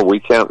that, well, we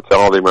can't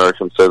tell the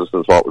American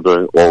citizens what we're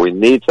doing, well, we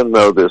need to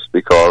know this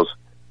because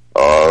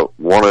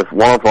one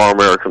of our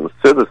American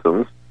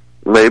citizens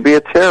may be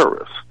a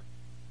terrorist,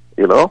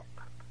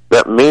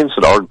 That means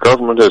that our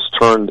government has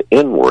turned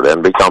inward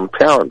and become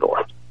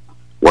paranoid.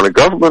 When a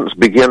government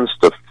begins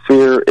to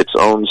fear its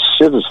own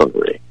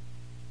citizenry,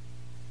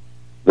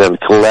 then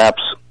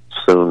collapse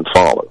soon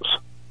follows.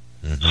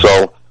 Mm-hmm.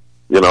 So,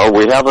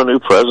 we have a new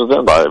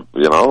president.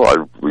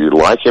 We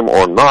like him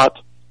or not,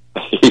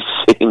 he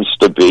seems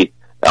to be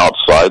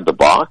outside the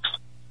box.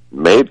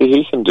 Maybe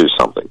he can do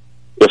something.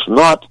 If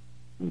not,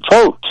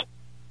 vote.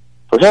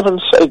 For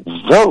heaven's sake,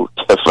 vote.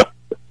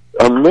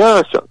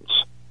 Americans.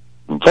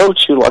 Vote,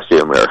 you lucky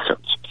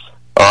Americans.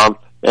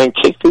 And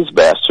kick these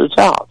bastards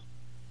out.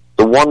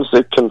 The ones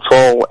that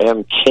control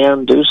and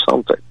can do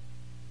something.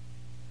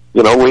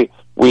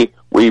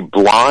 We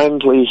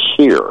blindly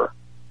hear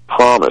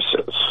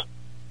promises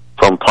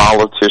from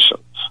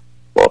politicians.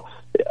 Well,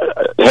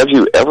 have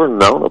you ever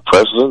known a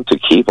president to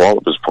keep all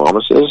of his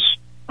promises?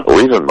 Or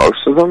even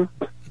most of them?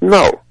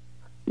 No.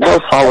 No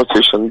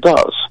politician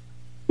does.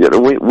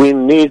 We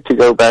need to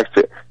go back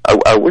to...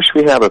 I wish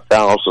we had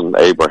 1,000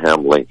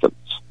 Abraham Lincolns.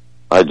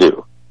 I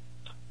do.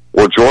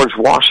 Or George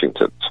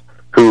Washingtons,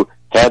 who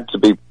had to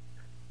be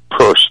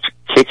pushed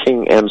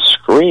kicking and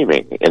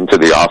screaming into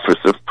the office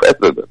of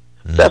president.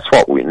 That's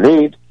what we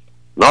need.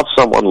 Not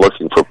someone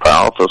looking for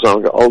power, for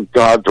someone go, oh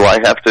God, do I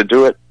have to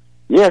do it?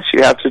 Yes,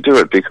 you have to do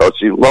it because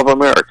you love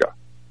America.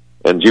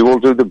 And you will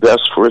do the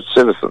best for its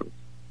citizens.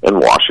 And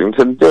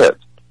Washington did.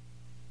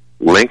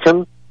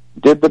 Lincoln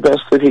did the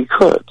best that he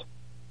could.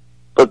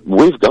 But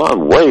we've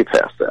gone way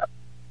past that.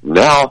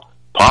 Now,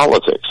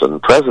 politics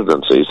and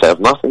presidencies have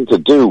nothing to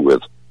do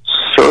with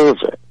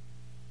serving.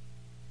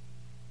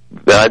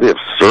 The idea of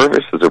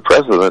service as a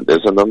president is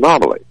an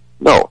anomaly.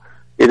 No,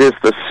 it is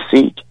the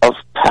seat of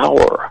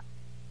power.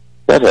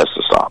 That has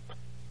to stop.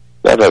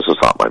 That has to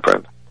stop, my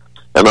friend.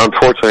 And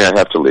unfortunately, I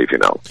have to leave you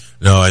now.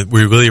 No,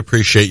 we really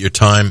appreciate your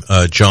time,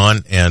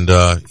 John, and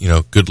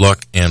good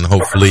luck, and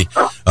hopefully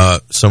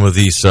some of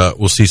these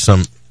we'll see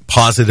some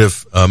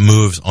positive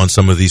moves on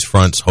some of these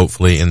fronts,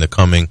 hopefully in the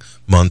coming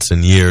months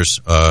and years.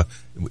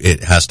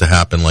 It has to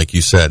happen, like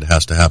you said,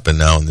 has to happen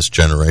now in this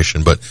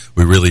generation. But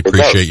we really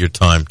appreciate your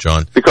time,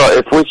 John. Because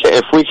if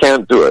we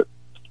can't do it,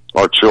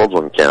 Our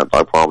children can't,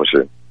 I promise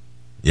you.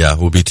 Yeah,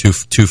 we'll be too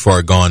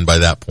far gone by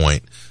that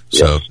point.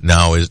 So Yes.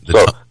 now is the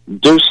So time.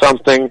 do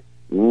something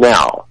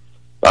now.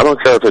 I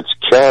don't care if it's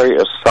carry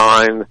a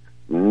sign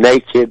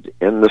naked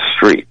in the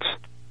streets,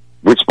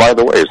 which, by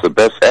the way, is the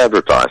best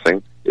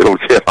advertising. It'll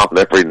get on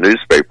every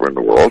newspaper in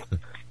the world.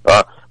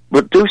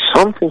 But do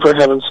something, for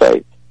heaven's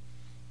sake.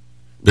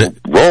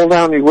 Roll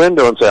down your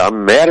window and say,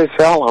 I'm mad as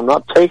hell, I'm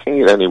not taking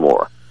it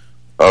anymore.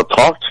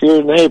 Talk to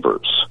your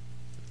neighbors.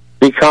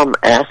 Become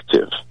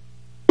active.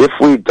 If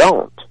we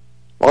don't,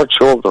 our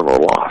children are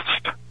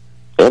lost.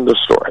 End of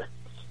story.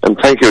 And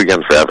thank you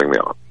again for having me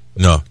on.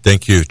 No,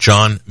 thank you.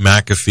 John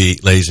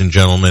McAfee, ladies and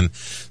gentlemen.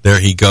 There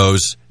he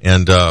goes.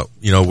 And,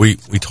 we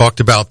talked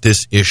about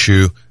this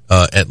issue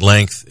at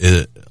length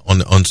on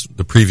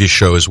the previous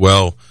show as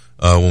well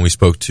when we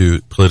spoke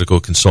to political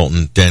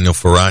consultant Daniel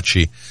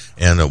Faraci.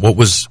 And what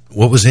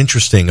was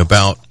interesting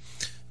about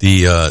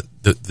the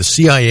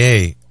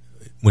CIA,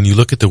 when you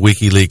look at the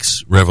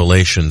WikiLeaks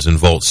revelations in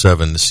Vault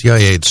 7, the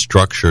CIA had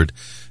structured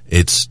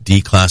its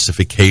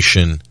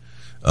declassification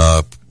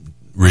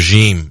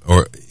regime,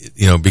 or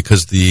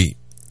because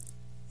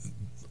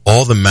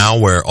all the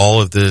malware,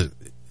 all of the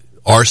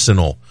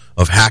arsenal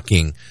of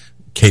hacking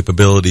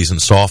capabilities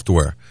and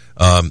software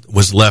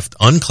was left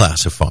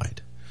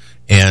unclassified.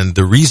 And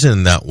the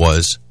reason that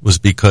was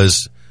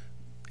because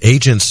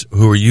agents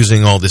who were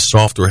using all this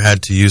software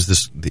had to use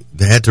this.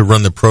 They had to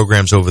run the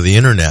programs over the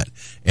internet,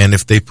 and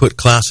if they put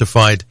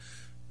classified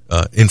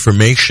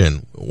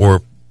information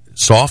or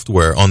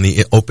software on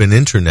the open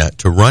internet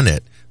to run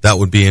it, that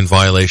would be in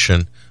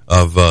violation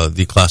of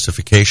the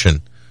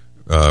classification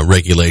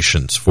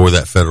regulations for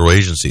that federal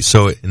agency.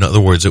 So, in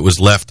other words, it was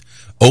left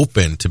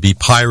open to be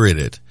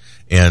pirated,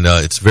 and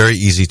it's very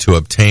easy to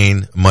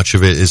obtain. Much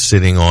of it is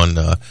sitting on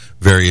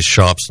various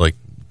shops, like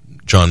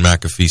John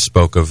McAfee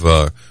spoke of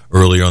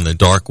earlier, on the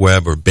dark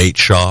web or Bait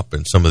Shop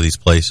and some of these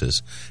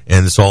places,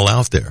 and it's all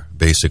out there,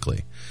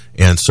 basically.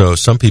 And so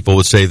some people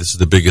would say this is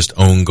the biggest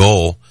own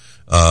goal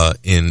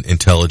in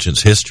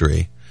intelligence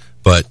history,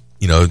 but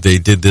they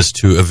did this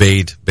to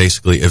evade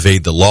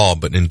the law,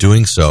 but in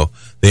doing so,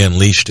 they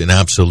unleashed an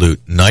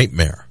absolute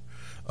nightmare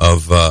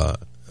of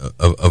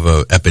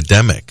an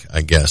epidemic,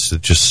 I guess.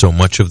 There's just so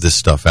much of this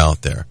stuff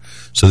out there.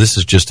 So this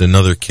is just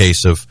another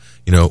case of,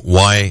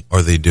 why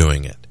are they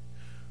doing it?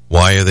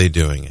 Why are they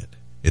doing it?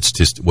 It's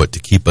just, to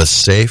keep us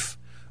safe?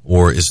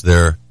 Or is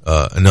there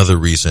another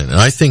reason? And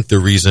I think the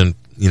reason,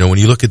 when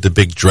you look at the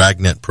big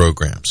dragnet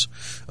programs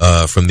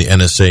from the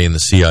NSA and the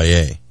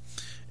CIA,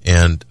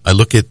 and I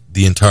look at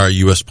the entire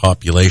U.S.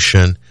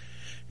 population,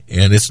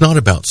 and it's not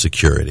about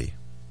security.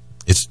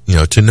 It's,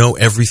 to know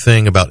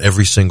everything about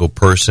every single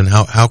person.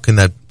 How can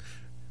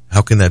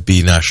that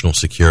be national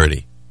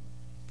security?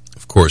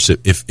 Of course,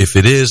 if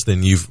it is,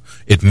 then you've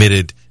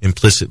admitted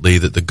implicitly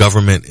that the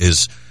government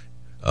is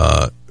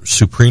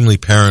supremely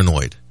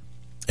paranoid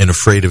and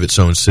afraid of its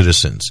own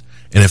citizens.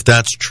 And if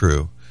that's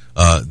true,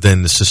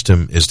 then the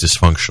system is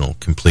dysfunctional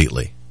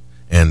completely,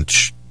 and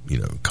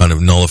kind of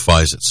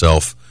nullifies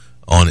itself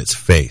on its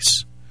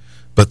face.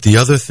 But the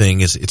other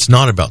thing is, it's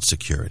not about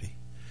security.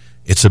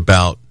 It's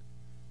about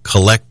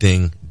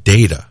collecting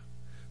data,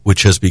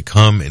 which has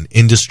become an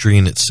industry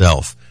in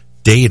itself.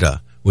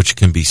 Data, which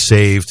can be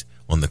saved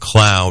on the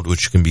cloud,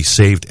 which can be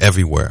saved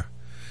everywhere,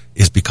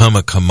 is become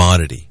a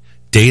commodity.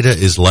 Data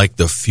is like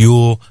the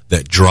fuel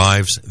that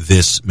drives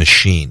this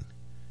machine.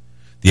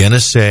 The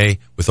NSA,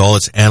 with all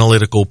its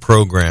analytical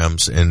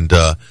programs and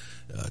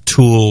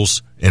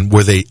tools, and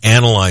where they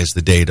analyze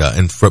the data,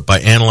 and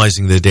by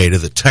analyzing the data,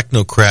 the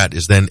technocrat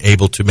is then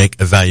able to make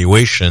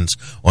evaluations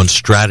on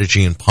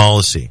strategy and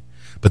policy.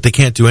 But they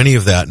can't do any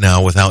of that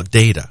now without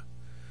data.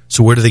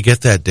 So where do they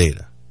get that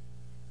data?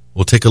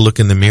 Well, take a look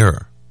in the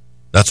mirror.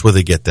 That's where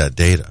they get that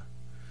data.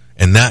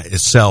 And that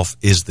itself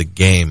is the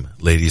game,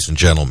 ladies and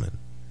gentlemen.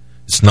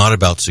 It's not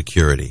about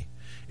security.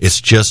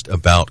 It's just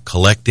about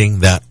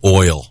collecting that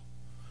oil,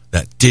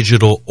 that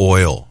digital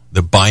oil,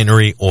 the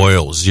binary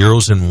oil,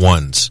 zeros and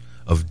ones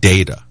of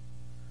data.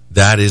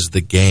 That is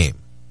the game.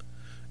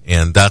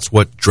 And that's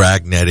what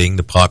dragnetting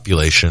the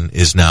population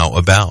is now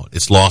about.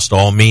 It's lost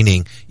all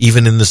meaning.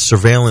 Even in the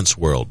surveillance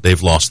world,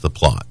 they've lost the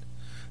plot.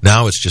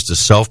 Now it's just a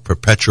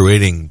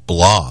self-perpetuating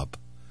blob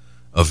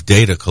of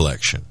data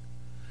collection.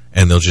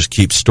 And they'll just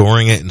keep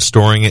storing it and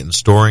storing it and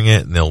storing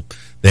it. And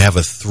they have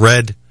a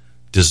thread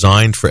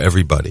designed for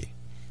everybody.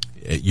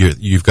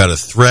 You've got a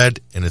thread,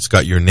 and it's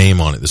got your name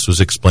on it. This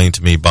was explained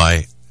to me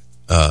by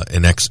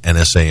an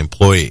ex-NSA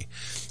employee.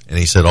 And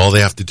he said all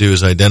they have to do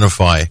is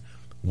identify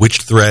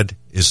which thread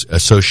is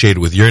associated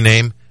with your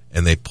name,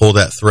 and they pull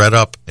that thread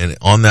up, and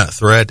on that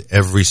thread,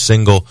 every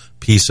single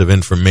piece of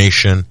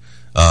information,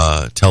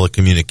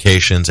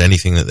 telecommunications,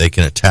 anything that they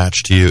can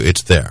attach to you,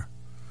 it's there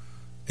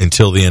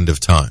until the end of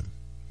time.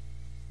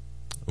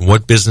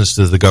 What business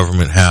does the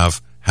government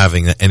have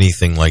having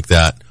anything like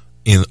that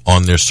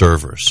on their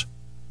servers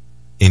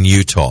in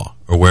Utah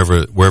or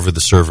wherever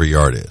the server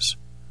yard is,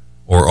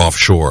 or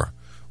offshore,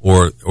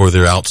 or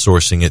they're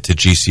outsourcing it to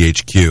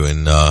GCHQ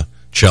in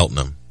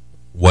Cheltenham,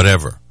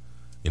 whatever?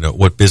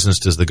 What business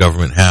does the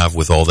government have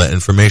with all that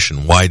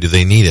information? Why do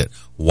they need it?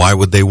 Why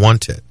would they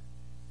want it?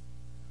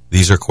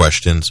 These are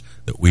questions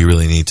that we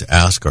really need to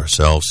ask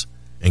ourselves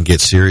and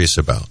get serious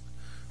about,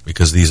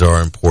 because these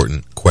are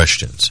important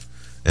questions.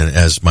 And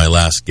as my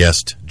last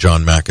guest,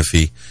 John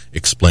McAfee,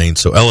 explained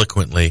so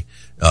eloquently,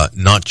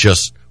 not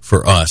just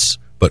for us,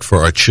 but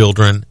for our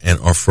children and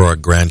or for our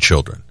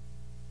grandchildren.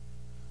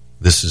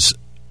 This is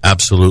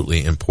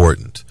absolutely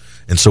important.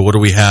 And so what do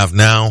we have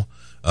now?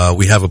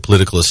 We have a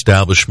political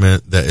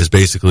establishment that is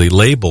basically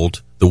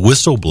labeled the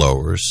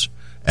whistleblowers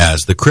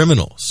as the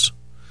criminals.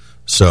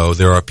 So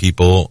there are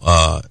people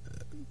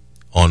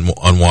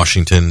on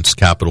Washington's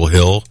Capitol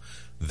Hill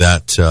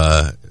that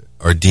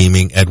are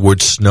deeming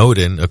Edward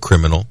Snowden a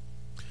criminal.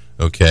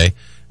 Okay,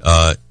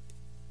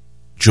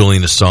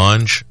 Julian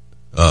Assange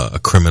a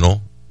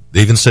criminal.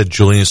 They even said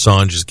Julian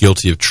Assange is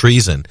guilty of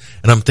treason.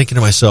 And I'm thinking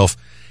to myself,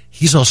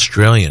 he's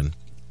Australian.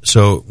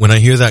 So when I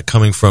hear that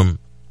coming from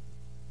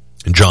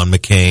John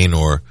McCain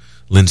or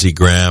Lindsey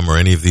Graham or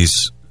any of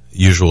these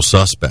usual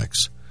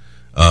suspects,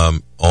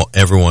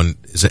 everyone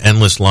is an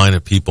endless line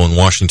of people in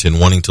Washington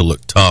wanting to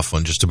look tough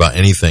on just about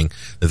anything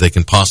that they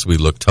can possibly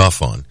look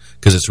tough on,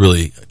 because it's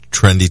really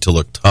trendy to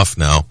look tough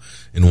now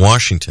in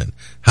Washington.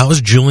 How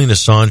is Julian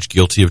Assange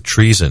guilty of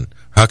treason?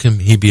 How can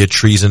he be a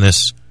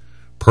treasonous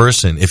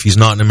person if he's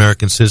not an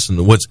American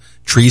citizen? What's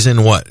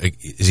treason? What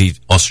is he?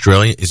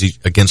 Australian? Is he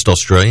against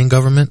Australian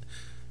government?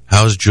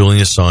 How is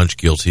Julian Assange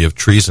guilty of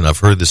treason? I've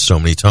heard this so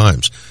many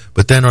times.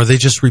 But then are they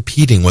just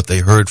repeating what they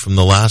heard from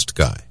the last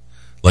guy,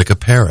 like a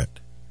parrot?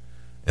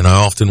 And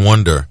I often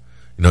wonder,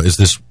 is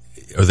this?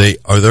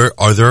 Are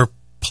there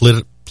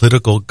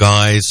political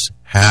guys,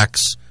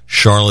 hacks,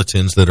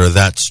 charlatans that are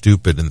that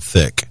stupid and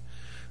thick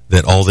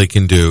that all they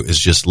can do is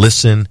just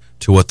listen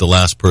to what the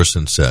last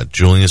person said?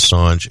 Julian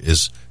Assange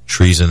is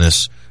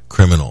treasonous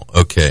criminal.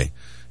 Okay,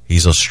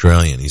 he's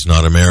Australian. He's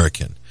not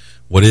American.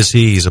 What is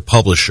he? He's a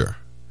publisher.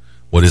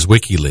 What is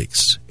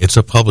WikiLeaks? It's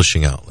a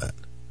publishing outlet.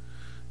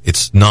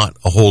 It's not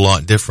a whole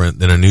lot different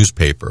than a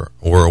newspaper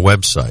or a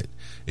website.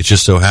 It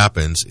just so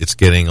happens it's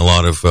getting a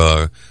lot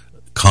of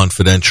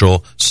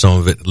confidential, some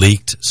of it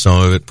leaked,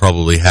 some of it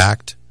probably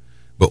hacked,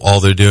 but all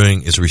they're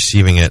doing is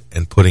receiving it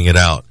and putting it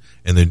out,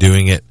 and they're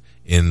doing it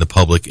in the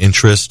public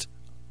interest.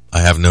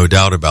 I have no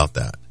doubt about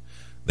that.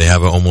 They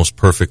have an almost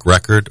perfect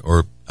record,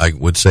 or I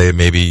would say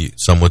maybe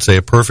some would say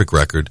a perfect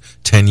record,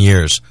 10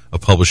 years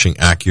of publishing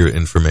accurate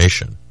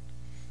information,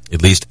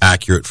 at least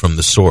accurate from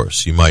the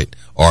source. You might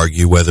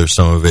argue whether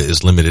some of it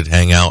is limited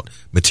hangout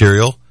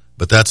material,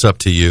 but that's up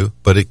to you.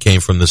 But it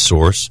came from the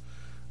source,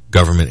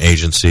 government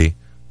agency,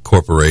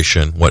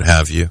 corporation, what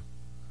have you.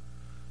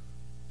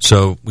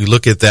 So we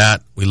look at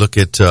that. We look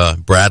at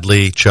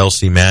Bradley,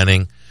 Chelsea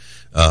Manning,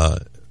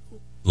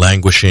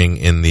 languishing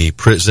in the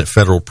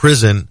federal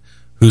prison,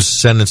 whose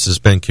sentence has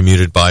been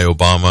commuted by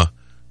Obama.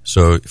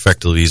 So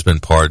effectively he's been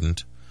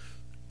pardoned.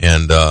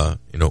 And,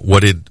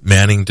 what did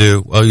Manning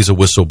do? Well, he's a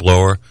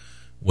whistleblower.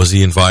 Was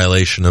he in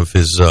violation of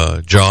his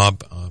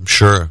job? I'm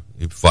sure.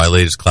 He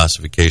violated his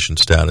classification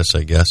status,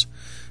 I guess.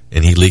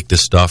 And he leaked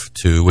this stuff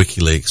to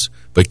WikiLeaks.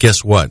 But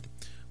guess what?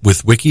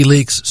 With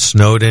WikiLeaks,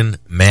 Snowden,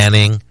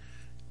 Manning,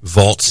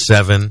 Vault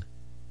 7,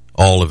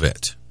 all of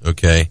it,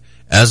 okay?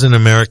 As an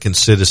American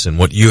citizen,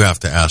 what you have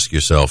to ask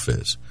yourself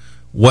is,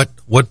 what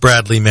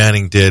Bradley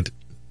Manning did,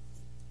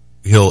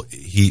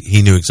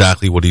 he knew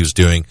exactly what he was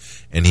doing,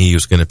 and he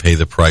was going to pay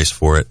the price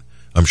for it.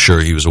 I'm sure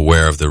he was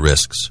aware of the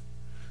risks.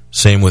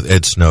 Same with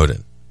Ed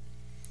Snowden.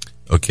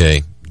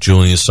 Okay,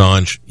 Julian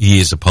Assange, he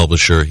is a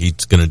publisher.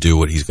 He's going to do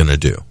what he's going to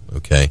do,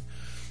 okay?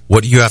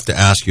 What you have to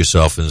ask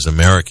yourself as an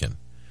American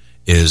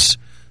is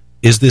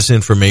this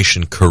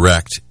information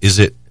correct? Is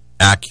it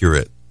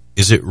accurate?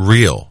 Is it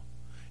real?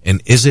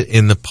 And is it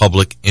in the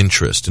public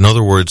interest? In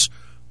other words,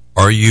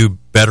 are you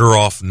better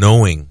off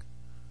knowing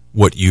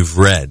what you've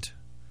read,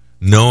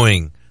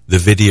 knowing the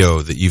video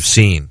that you've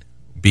seen,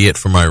 be it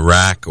from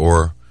Iraq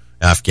or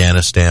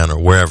Afghanistan or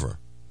wherever?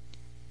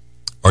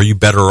 Are you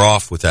better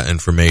off with that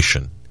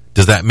information?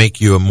 Does that make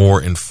you a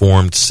more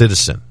informed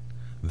citizen?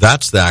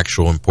 That's the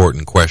actual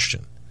important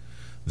question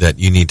that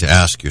you need to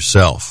ask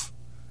yourself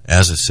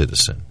as a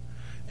citizen.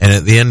 And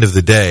at the end of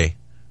the day,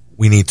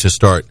 we need to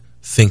start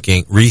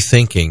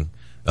rethinking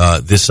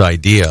this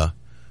idea.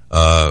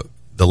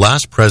 The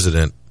last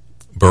president,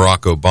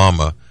 Barack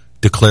Obama,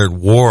 declared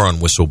war on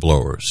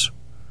whistleblowers.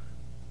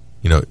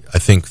 I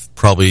think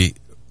probably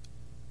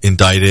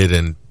indicted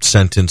and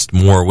sentenced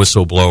more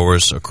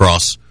whistleblowers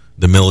across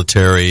the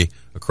military,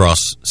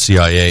 across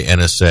CIA,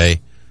 NSA.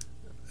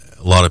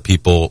 A lot of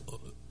people,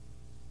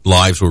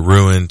 lives were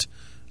ruined,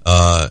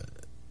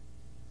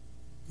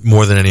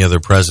 more than any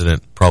other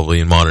president probably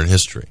in modern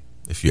history,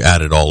 if you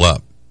add it all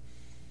up.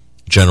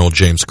 General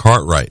James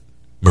Cartwright,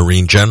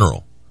 Marine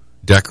General,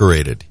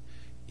 decorated.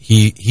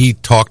 He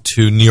talked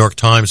to New York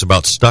Times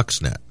about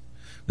Stuxnet.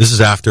 This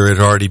is after it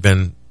had already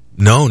been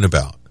known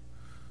about.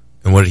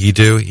 And what did he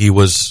do? He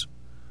was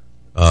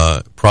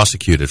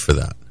prosecuted for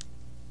that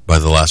by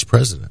the last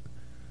president.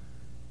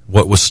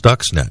 What was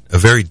Stuxnet? A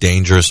very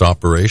dangerous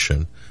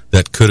operation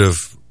that could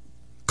have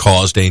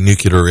caused a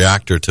nuclear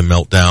reactor to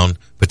melt down,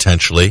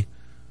 potentially,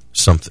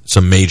 some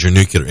major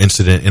nuclear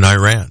incident in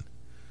Iran.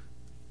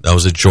 That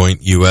was a joint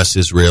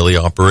U.S.-Israeli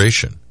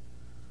operation.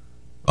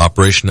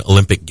 Operation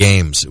Olympic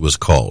Games, it was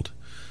called.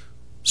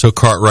 So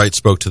Cartwright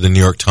spoke to the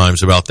New York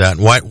Times about that.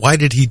 And why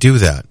did he do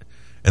that?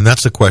 And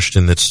that's a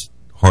question that's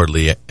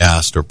hardly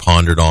asked or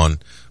pondered on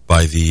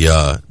by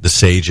the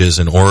sages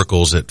and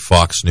oracles at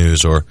Fox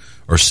News or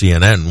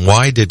CNN.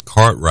 Why did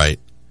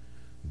Cartwright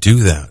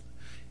do that?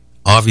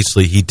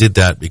 Obviously, he did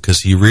that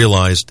because he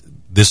realized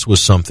this was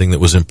something that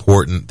was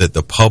important that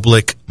the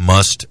public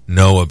must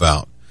know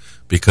about,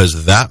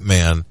 because that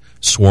man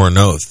swore an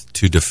oath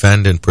to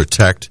defend and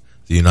protect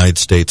the United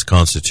States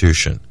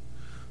Constitution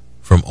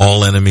from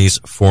all enemies,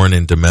 foreign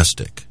and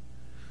domestic.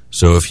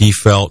 So if he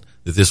felt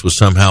that this was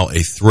somehow a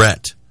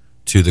threat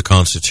to the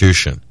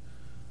Constitution,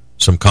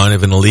 some kind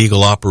of an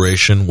illegal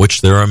operation,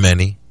 which there are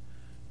many,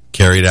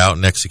 carried out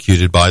and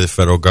executed by the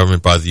federal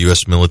government, by the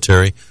U.S.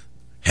 military,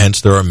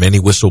 hence there are many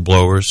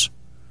whistleblowers,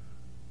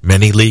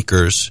 many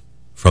leakers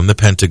from the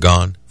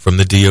Pentagon, from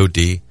the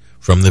DOD,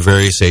 from the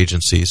various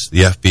agencies,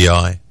 the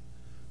FBI,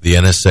 the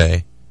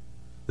NSA,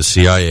 the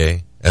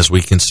CIA, as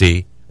we can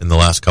see in the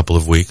last couple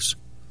of weeks.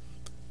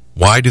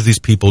 Why do these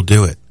people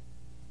do it?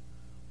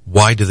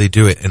 Why do they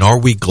do it? And are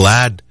we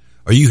glad?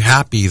 Are you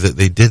happy that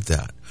they did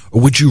that? Or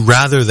would you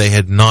rather they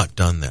had not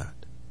done that?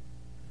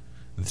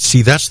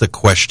 See, that's the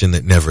question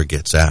that never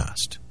gets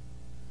asked.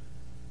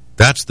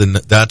 That's the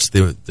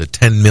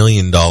 $10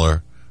 million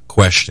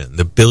question,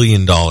 the $1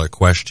 billion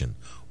question.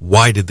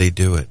 Why did they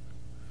do it?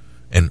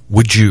 And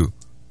would you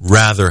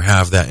rather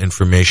have that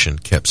information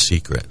kept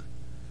secret?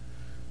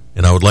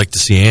 And I would like to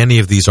see any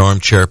of these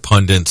armchair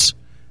pundits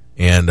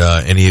and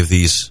any of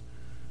these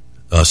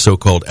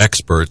so-called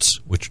experts,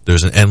 which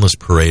there's an endless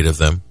parade of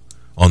them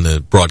on the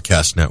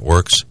broadcast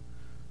networks,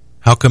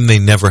 how come they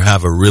never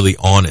have a really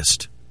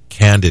honest,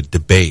 candid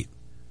debate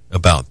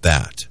about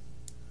that?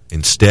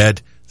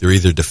 Instead, they're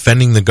either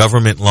defending the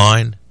government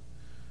line,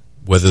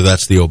 whether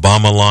that's the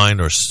Obama line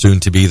or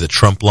soon to be the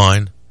Trump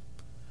line,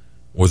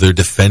 or they're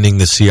defending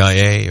the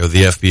CIA or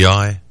the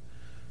FBI.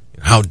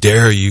 How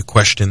dare you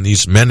question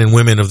these men and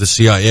women of the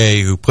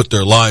CIA who put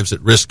their lives at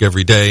risk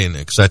every day, and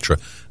etc.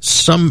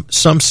 Some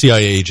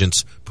CIA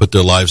agents put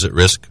their lives at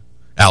risk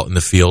out in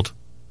the field.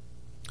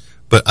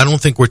 But I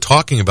don't think we're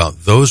talking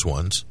about those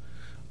ones.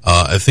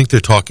 I think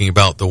they're talking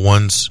about the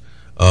ones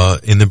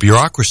in the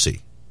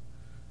bureaucracy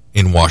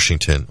in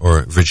Washington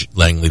or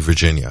Langley,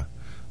 Virginia.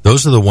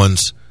 Those are the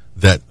ones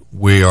that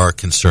we are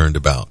concerned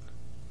about.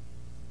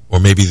 Or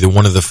maybe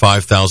one of the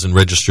 5,000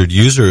 registered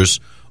users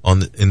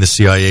in the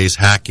CIA's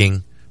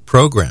hacking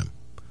program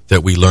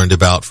that we learned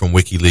about from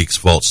WikiLeaks'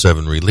 Vault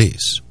 7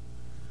 release.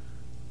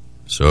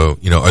 So,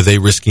 are they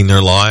risking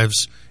their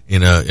lives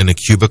in a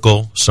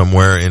cubicle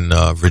somewhere in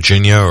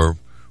Virginia or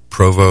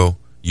Provo,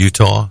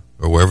 Utah,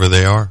 or wherever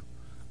they are?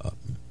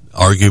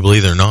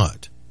 Arguably, they're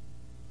not.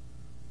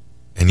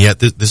 And yet,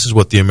 this is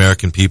what the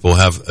American people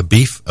have a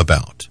beef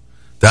about.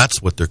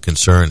 That's what their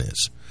concern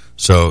is.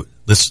 So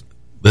let's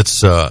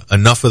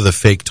enough of the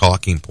fake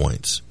talking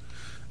points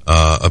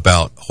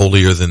about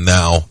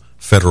holier-than-thou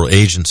federal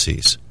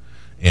agencies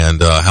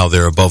and how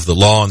they're above the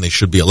law and they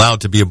should be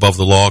allowed to be above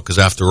the law because,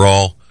 after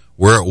all,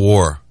 we're at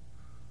war.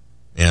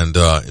 And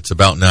it's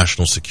about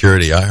national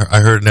security. I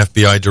heard an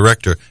FBI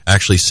director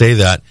actually say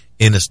that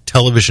in a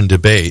television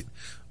debate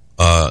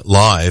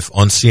live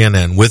on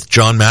CNN with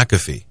John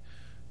McAfee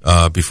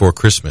before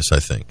Christmas, I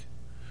think.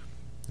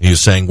 He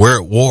was saying,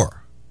 we're at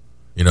war.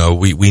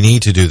 We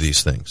need to do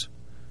these things.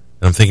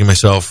 And I'm thinking to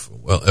myself,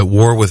 well, at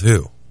war with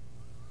who?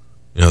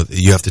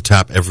 You have to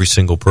tap every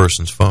single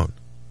person's phone.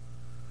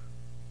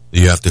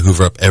 You have to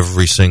hoover up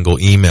every single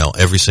email,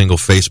 every single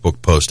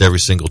Facebook post, every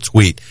single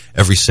tweet,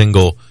 every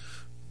single,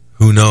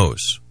 who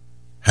knows,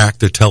 hack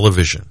their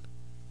television.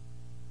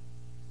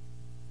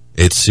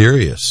 It's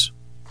serious.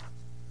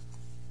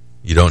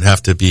 You don't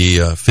have to be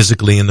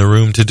physically in the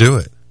room to do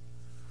it.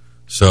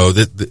 So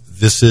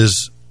this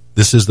is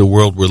the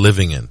world we're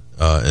living in,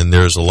 and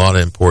there's a lot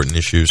of important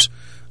issues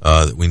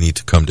that we need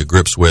to come to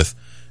grips with,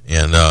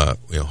 and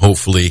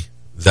hopefully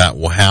that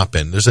will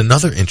happen. There's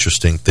another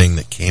interesting thing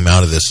that came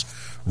out of this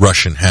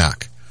Russian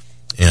hack,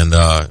 and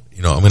I'm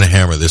going to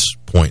hammer this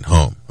point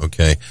home.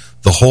 Okay,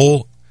 the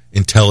whole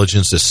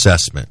intelligence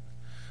assessment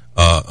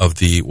of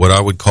what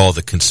I would call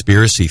the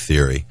conspiracy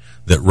theory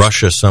that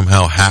Russia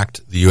somehow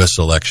hacked the U.S.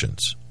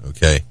 elections.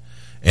 Okay,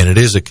 and it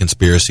is a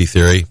conspiracy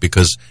theory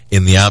because,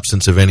 in the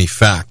absence of any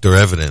fact or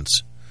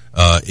evidence,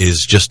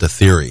 is just a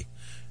theory.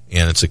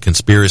 And it's a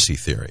conspiracy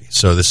theory.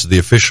 So this is the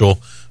official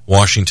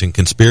Washington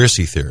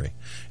conspiracy theory.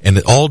 And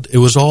it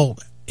was all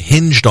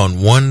hinged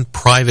on one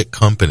private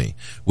company,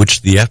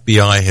 which the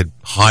FBI had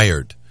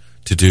hired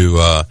to do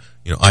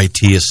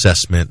IT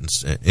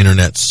assessment and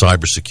internet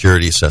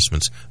cybersecurity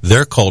assessments.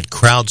 They're called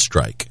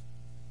CrowdStrike.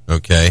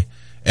 Okay?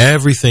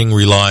 Everything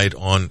relied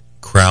on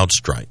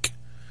CrowdStrike.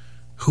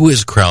 Who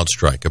is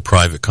CrowdStrike? A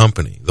private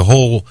company. The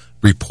whole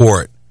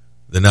report,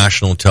 the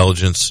National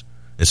Intelligence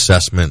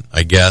Assessment,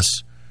 I guess,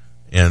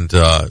 and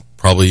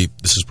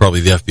this is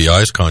probably the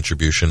FBI's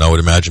contribution, I would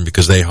imagine,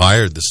 because they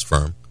hired this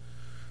firm,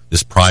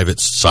 this private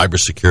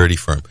cybersecurity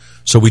firm.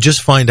 So we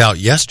just find out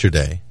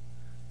yesterday.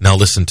 Now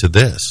listen to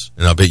this,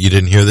 and I bet you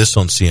didn't hear this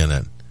on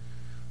CNN.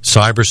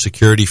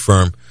 Cybersecurity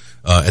firm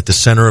at the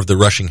center of the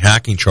Russian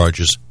hacking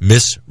charges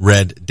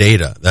misread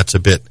data. That's a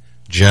bit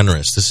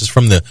generous. This is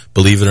from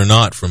believe it or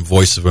not, from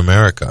Voice of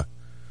America.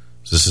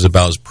 So this is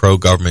about as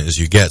pro-government as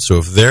you get. So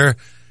if they're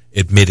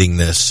admitting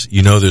this,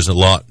 you know there's a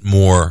lot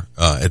more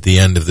at the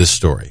end of this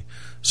story.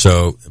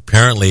 So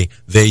apparently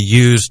they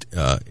used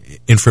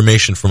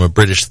information from a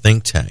British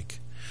think tank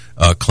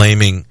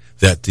claiming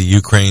that the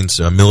Ukraine's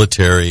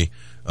military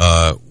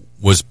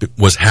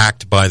was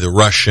hacked by the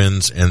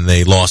Russians and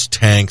they lost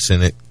tanks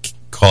and it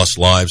cost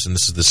lives. And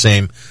this is the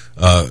same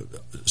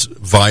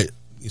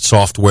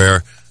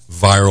software,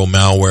 viral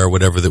malware,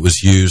 whatever that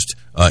was used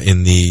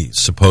in the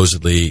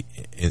supposedly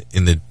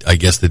in the, I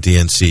guess, the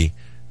DNC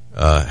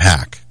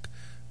hack.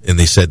 And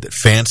they said that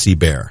Fancy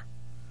Bear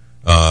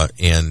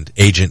and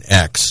Agent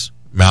X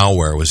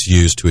malware was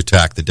used to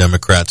attack the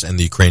Democrats and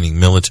the Ukrainian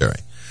military.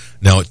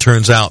 Now, it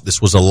turns out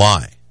this was a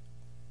lie.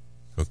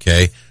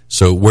 Okay?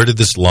 So where did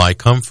this lie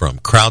come from?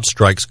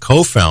 CrowdStrike's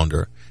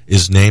co-founder,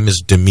 his name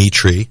is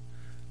Dmitry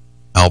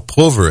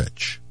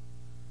Alpovich.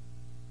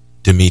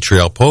 Dmitry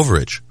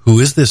Alpovich. Who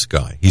is this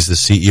guy? He's the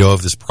CEO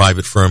of this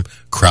private firm,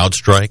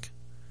 CrowdStrike.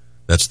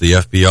 That's the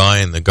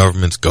FBI and the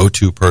government's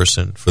go-to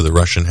person for the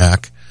Russian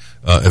hack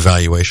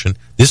evaluation.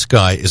 This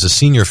guy is a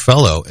senior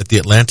fellow at the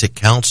Atlantic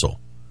Council.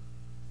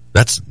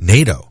 That's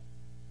NATO,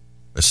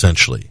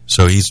 essentially.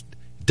 So he's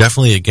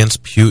definitely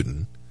against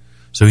Putin.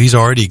 So he's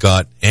already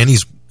got, and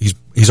he's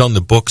on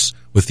the books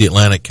with the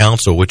Atlantic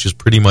Council, which is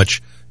pretty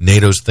much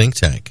NATO's think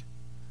tank.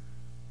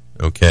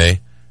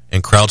 Okay?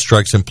 And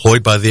CrowdStrike's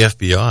employed by the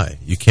FBI.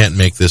 You can't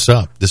make this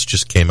up. This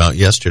just came out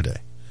yesterday.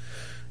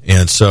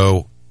 And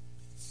so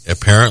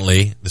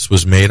apparently this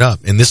was made up.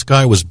 And this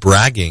guy was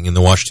bragging in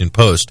the Washington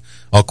Post.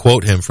 I'll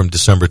quote him from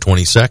December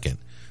 22nd.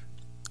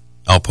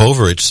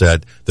 Alpovich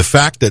said, "The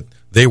fact that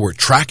they were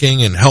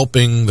tracking and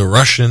helping the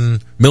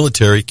Russian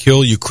military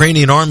kill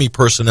Ukrainian army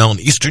personnel in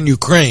eastern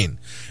Ukraine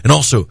and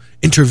also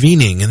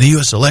intervening in the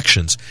U.S.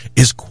 elections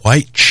is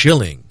quite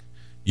chilling."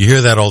 You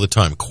hear that all the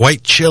time.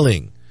 Quite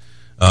chilling.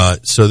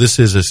 So this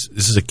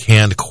is a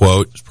canned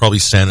quote. It's probably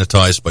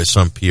sanitized by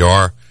some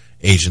PR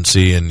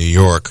agency in New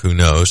York, who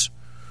knows,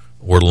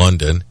 or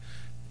London.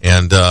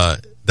 And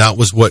that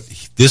was what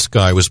this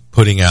guy was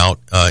putting out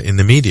in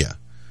the media.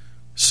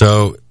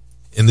 So,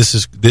 and this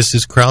is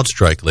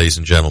CrowdStrike, ladies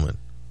and gentlemen.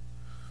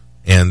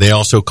 And they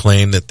also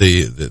claim that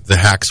the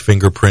hack's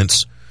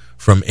fingerprints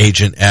from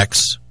Agent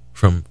X,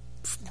 from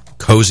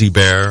Cozy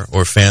Bear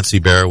or Fancy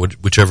Bear,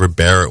 whichever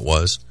bear it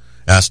was.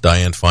 Ask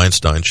Dianne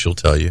Feinstein, she'll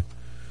tell you.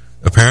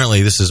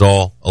 Apparently, this is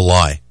all a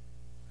lie.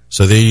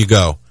 So there you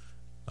go.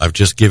 I've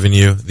just given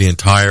you the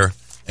entire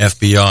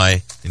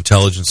FBI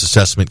intelligence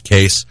assessment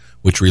case,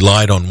 which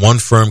relied on one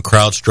firm,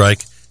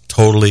 CrowdStrike,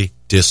 totally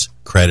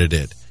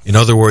discredited. In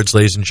other words,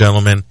 ladies and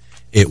gentlemen,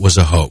 it was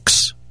a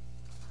hoax.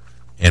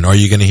 And are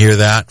you going to hear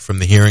that from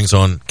the hearings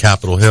on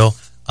Capitol Hill?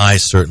 I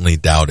certainly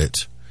doubt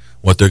it.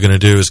 What they're going to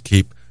do is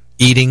keep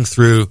eating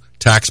through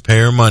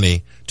taxpayer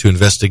money to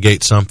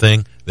investigate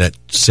something that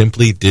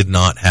simply did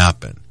not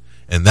happen.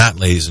 And that,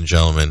 ladies and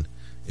gentlemen,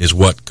 is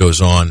what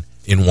goes on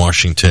in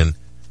Washington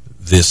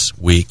this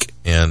week,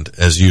 and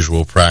as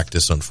usual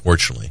practice,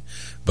 unfortunately.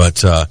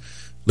 But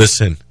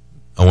listen,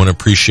 I want to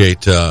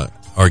appreciate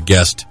our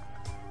guest,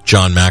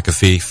 John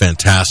McAfee.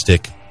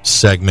 Fantastic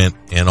segment.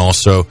 And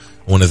also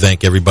I want to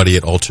thank everybody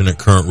at Alternate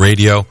Current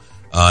Radio.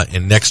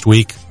 And next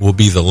week will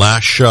be the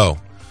last show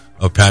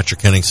of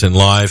Patrick Henningsen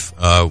Live.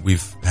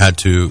 We've had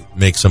to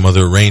make some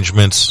other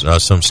arrangements,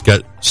 some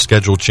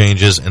schedule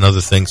changes and other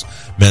things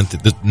meant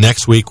that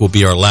next week will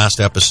be our last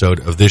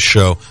episode of this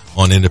show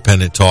on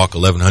Independent Talk,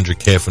 1100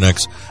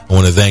 KFNX. I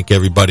want to thank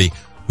everybody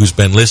who's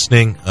been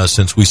listening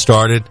since we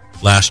started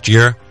last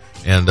year,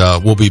 and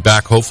we'll be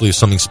back hopefully with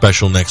something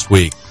special next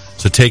week.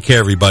 So take care,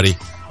 everybody.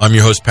 I'm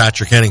your host,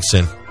 Patrick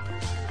Henningsen.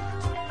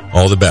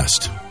 All the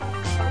best.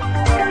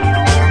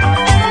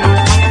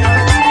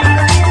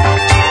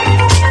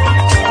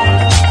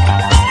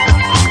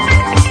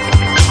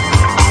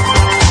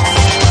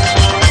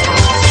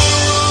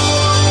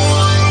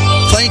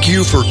 Thank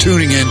you for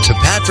tuning in to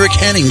Patrick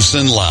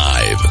Henningsen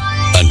Live.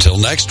 Until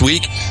next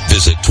week,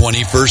 visit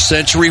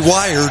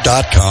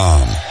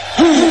 21stCenturyWire.com.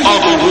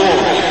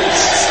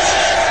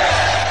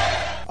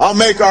 I'll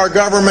make our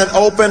government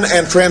open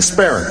and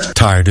transparent.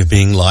 Tired of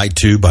being lied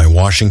to by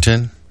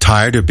Washington?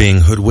 Tired of being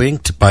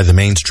hoodwinked by the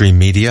mainstream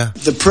media?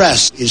 The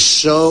press is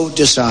so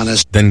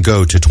dishonest. Then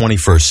go to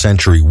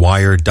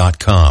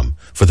 21stCenturyWire.com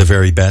for the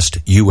very best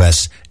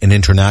U.S. and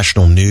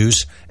international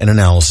news and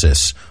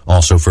analysis.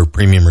 Also for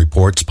premium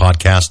reports,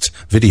 podcasts,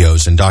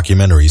 videos, and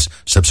documentaries,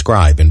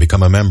 subscribe and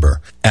become a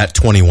member at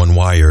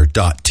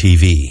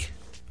 21wire.tv.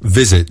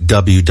 Visit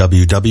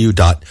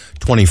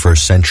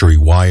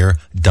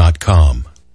www.21stCenturyWire.com.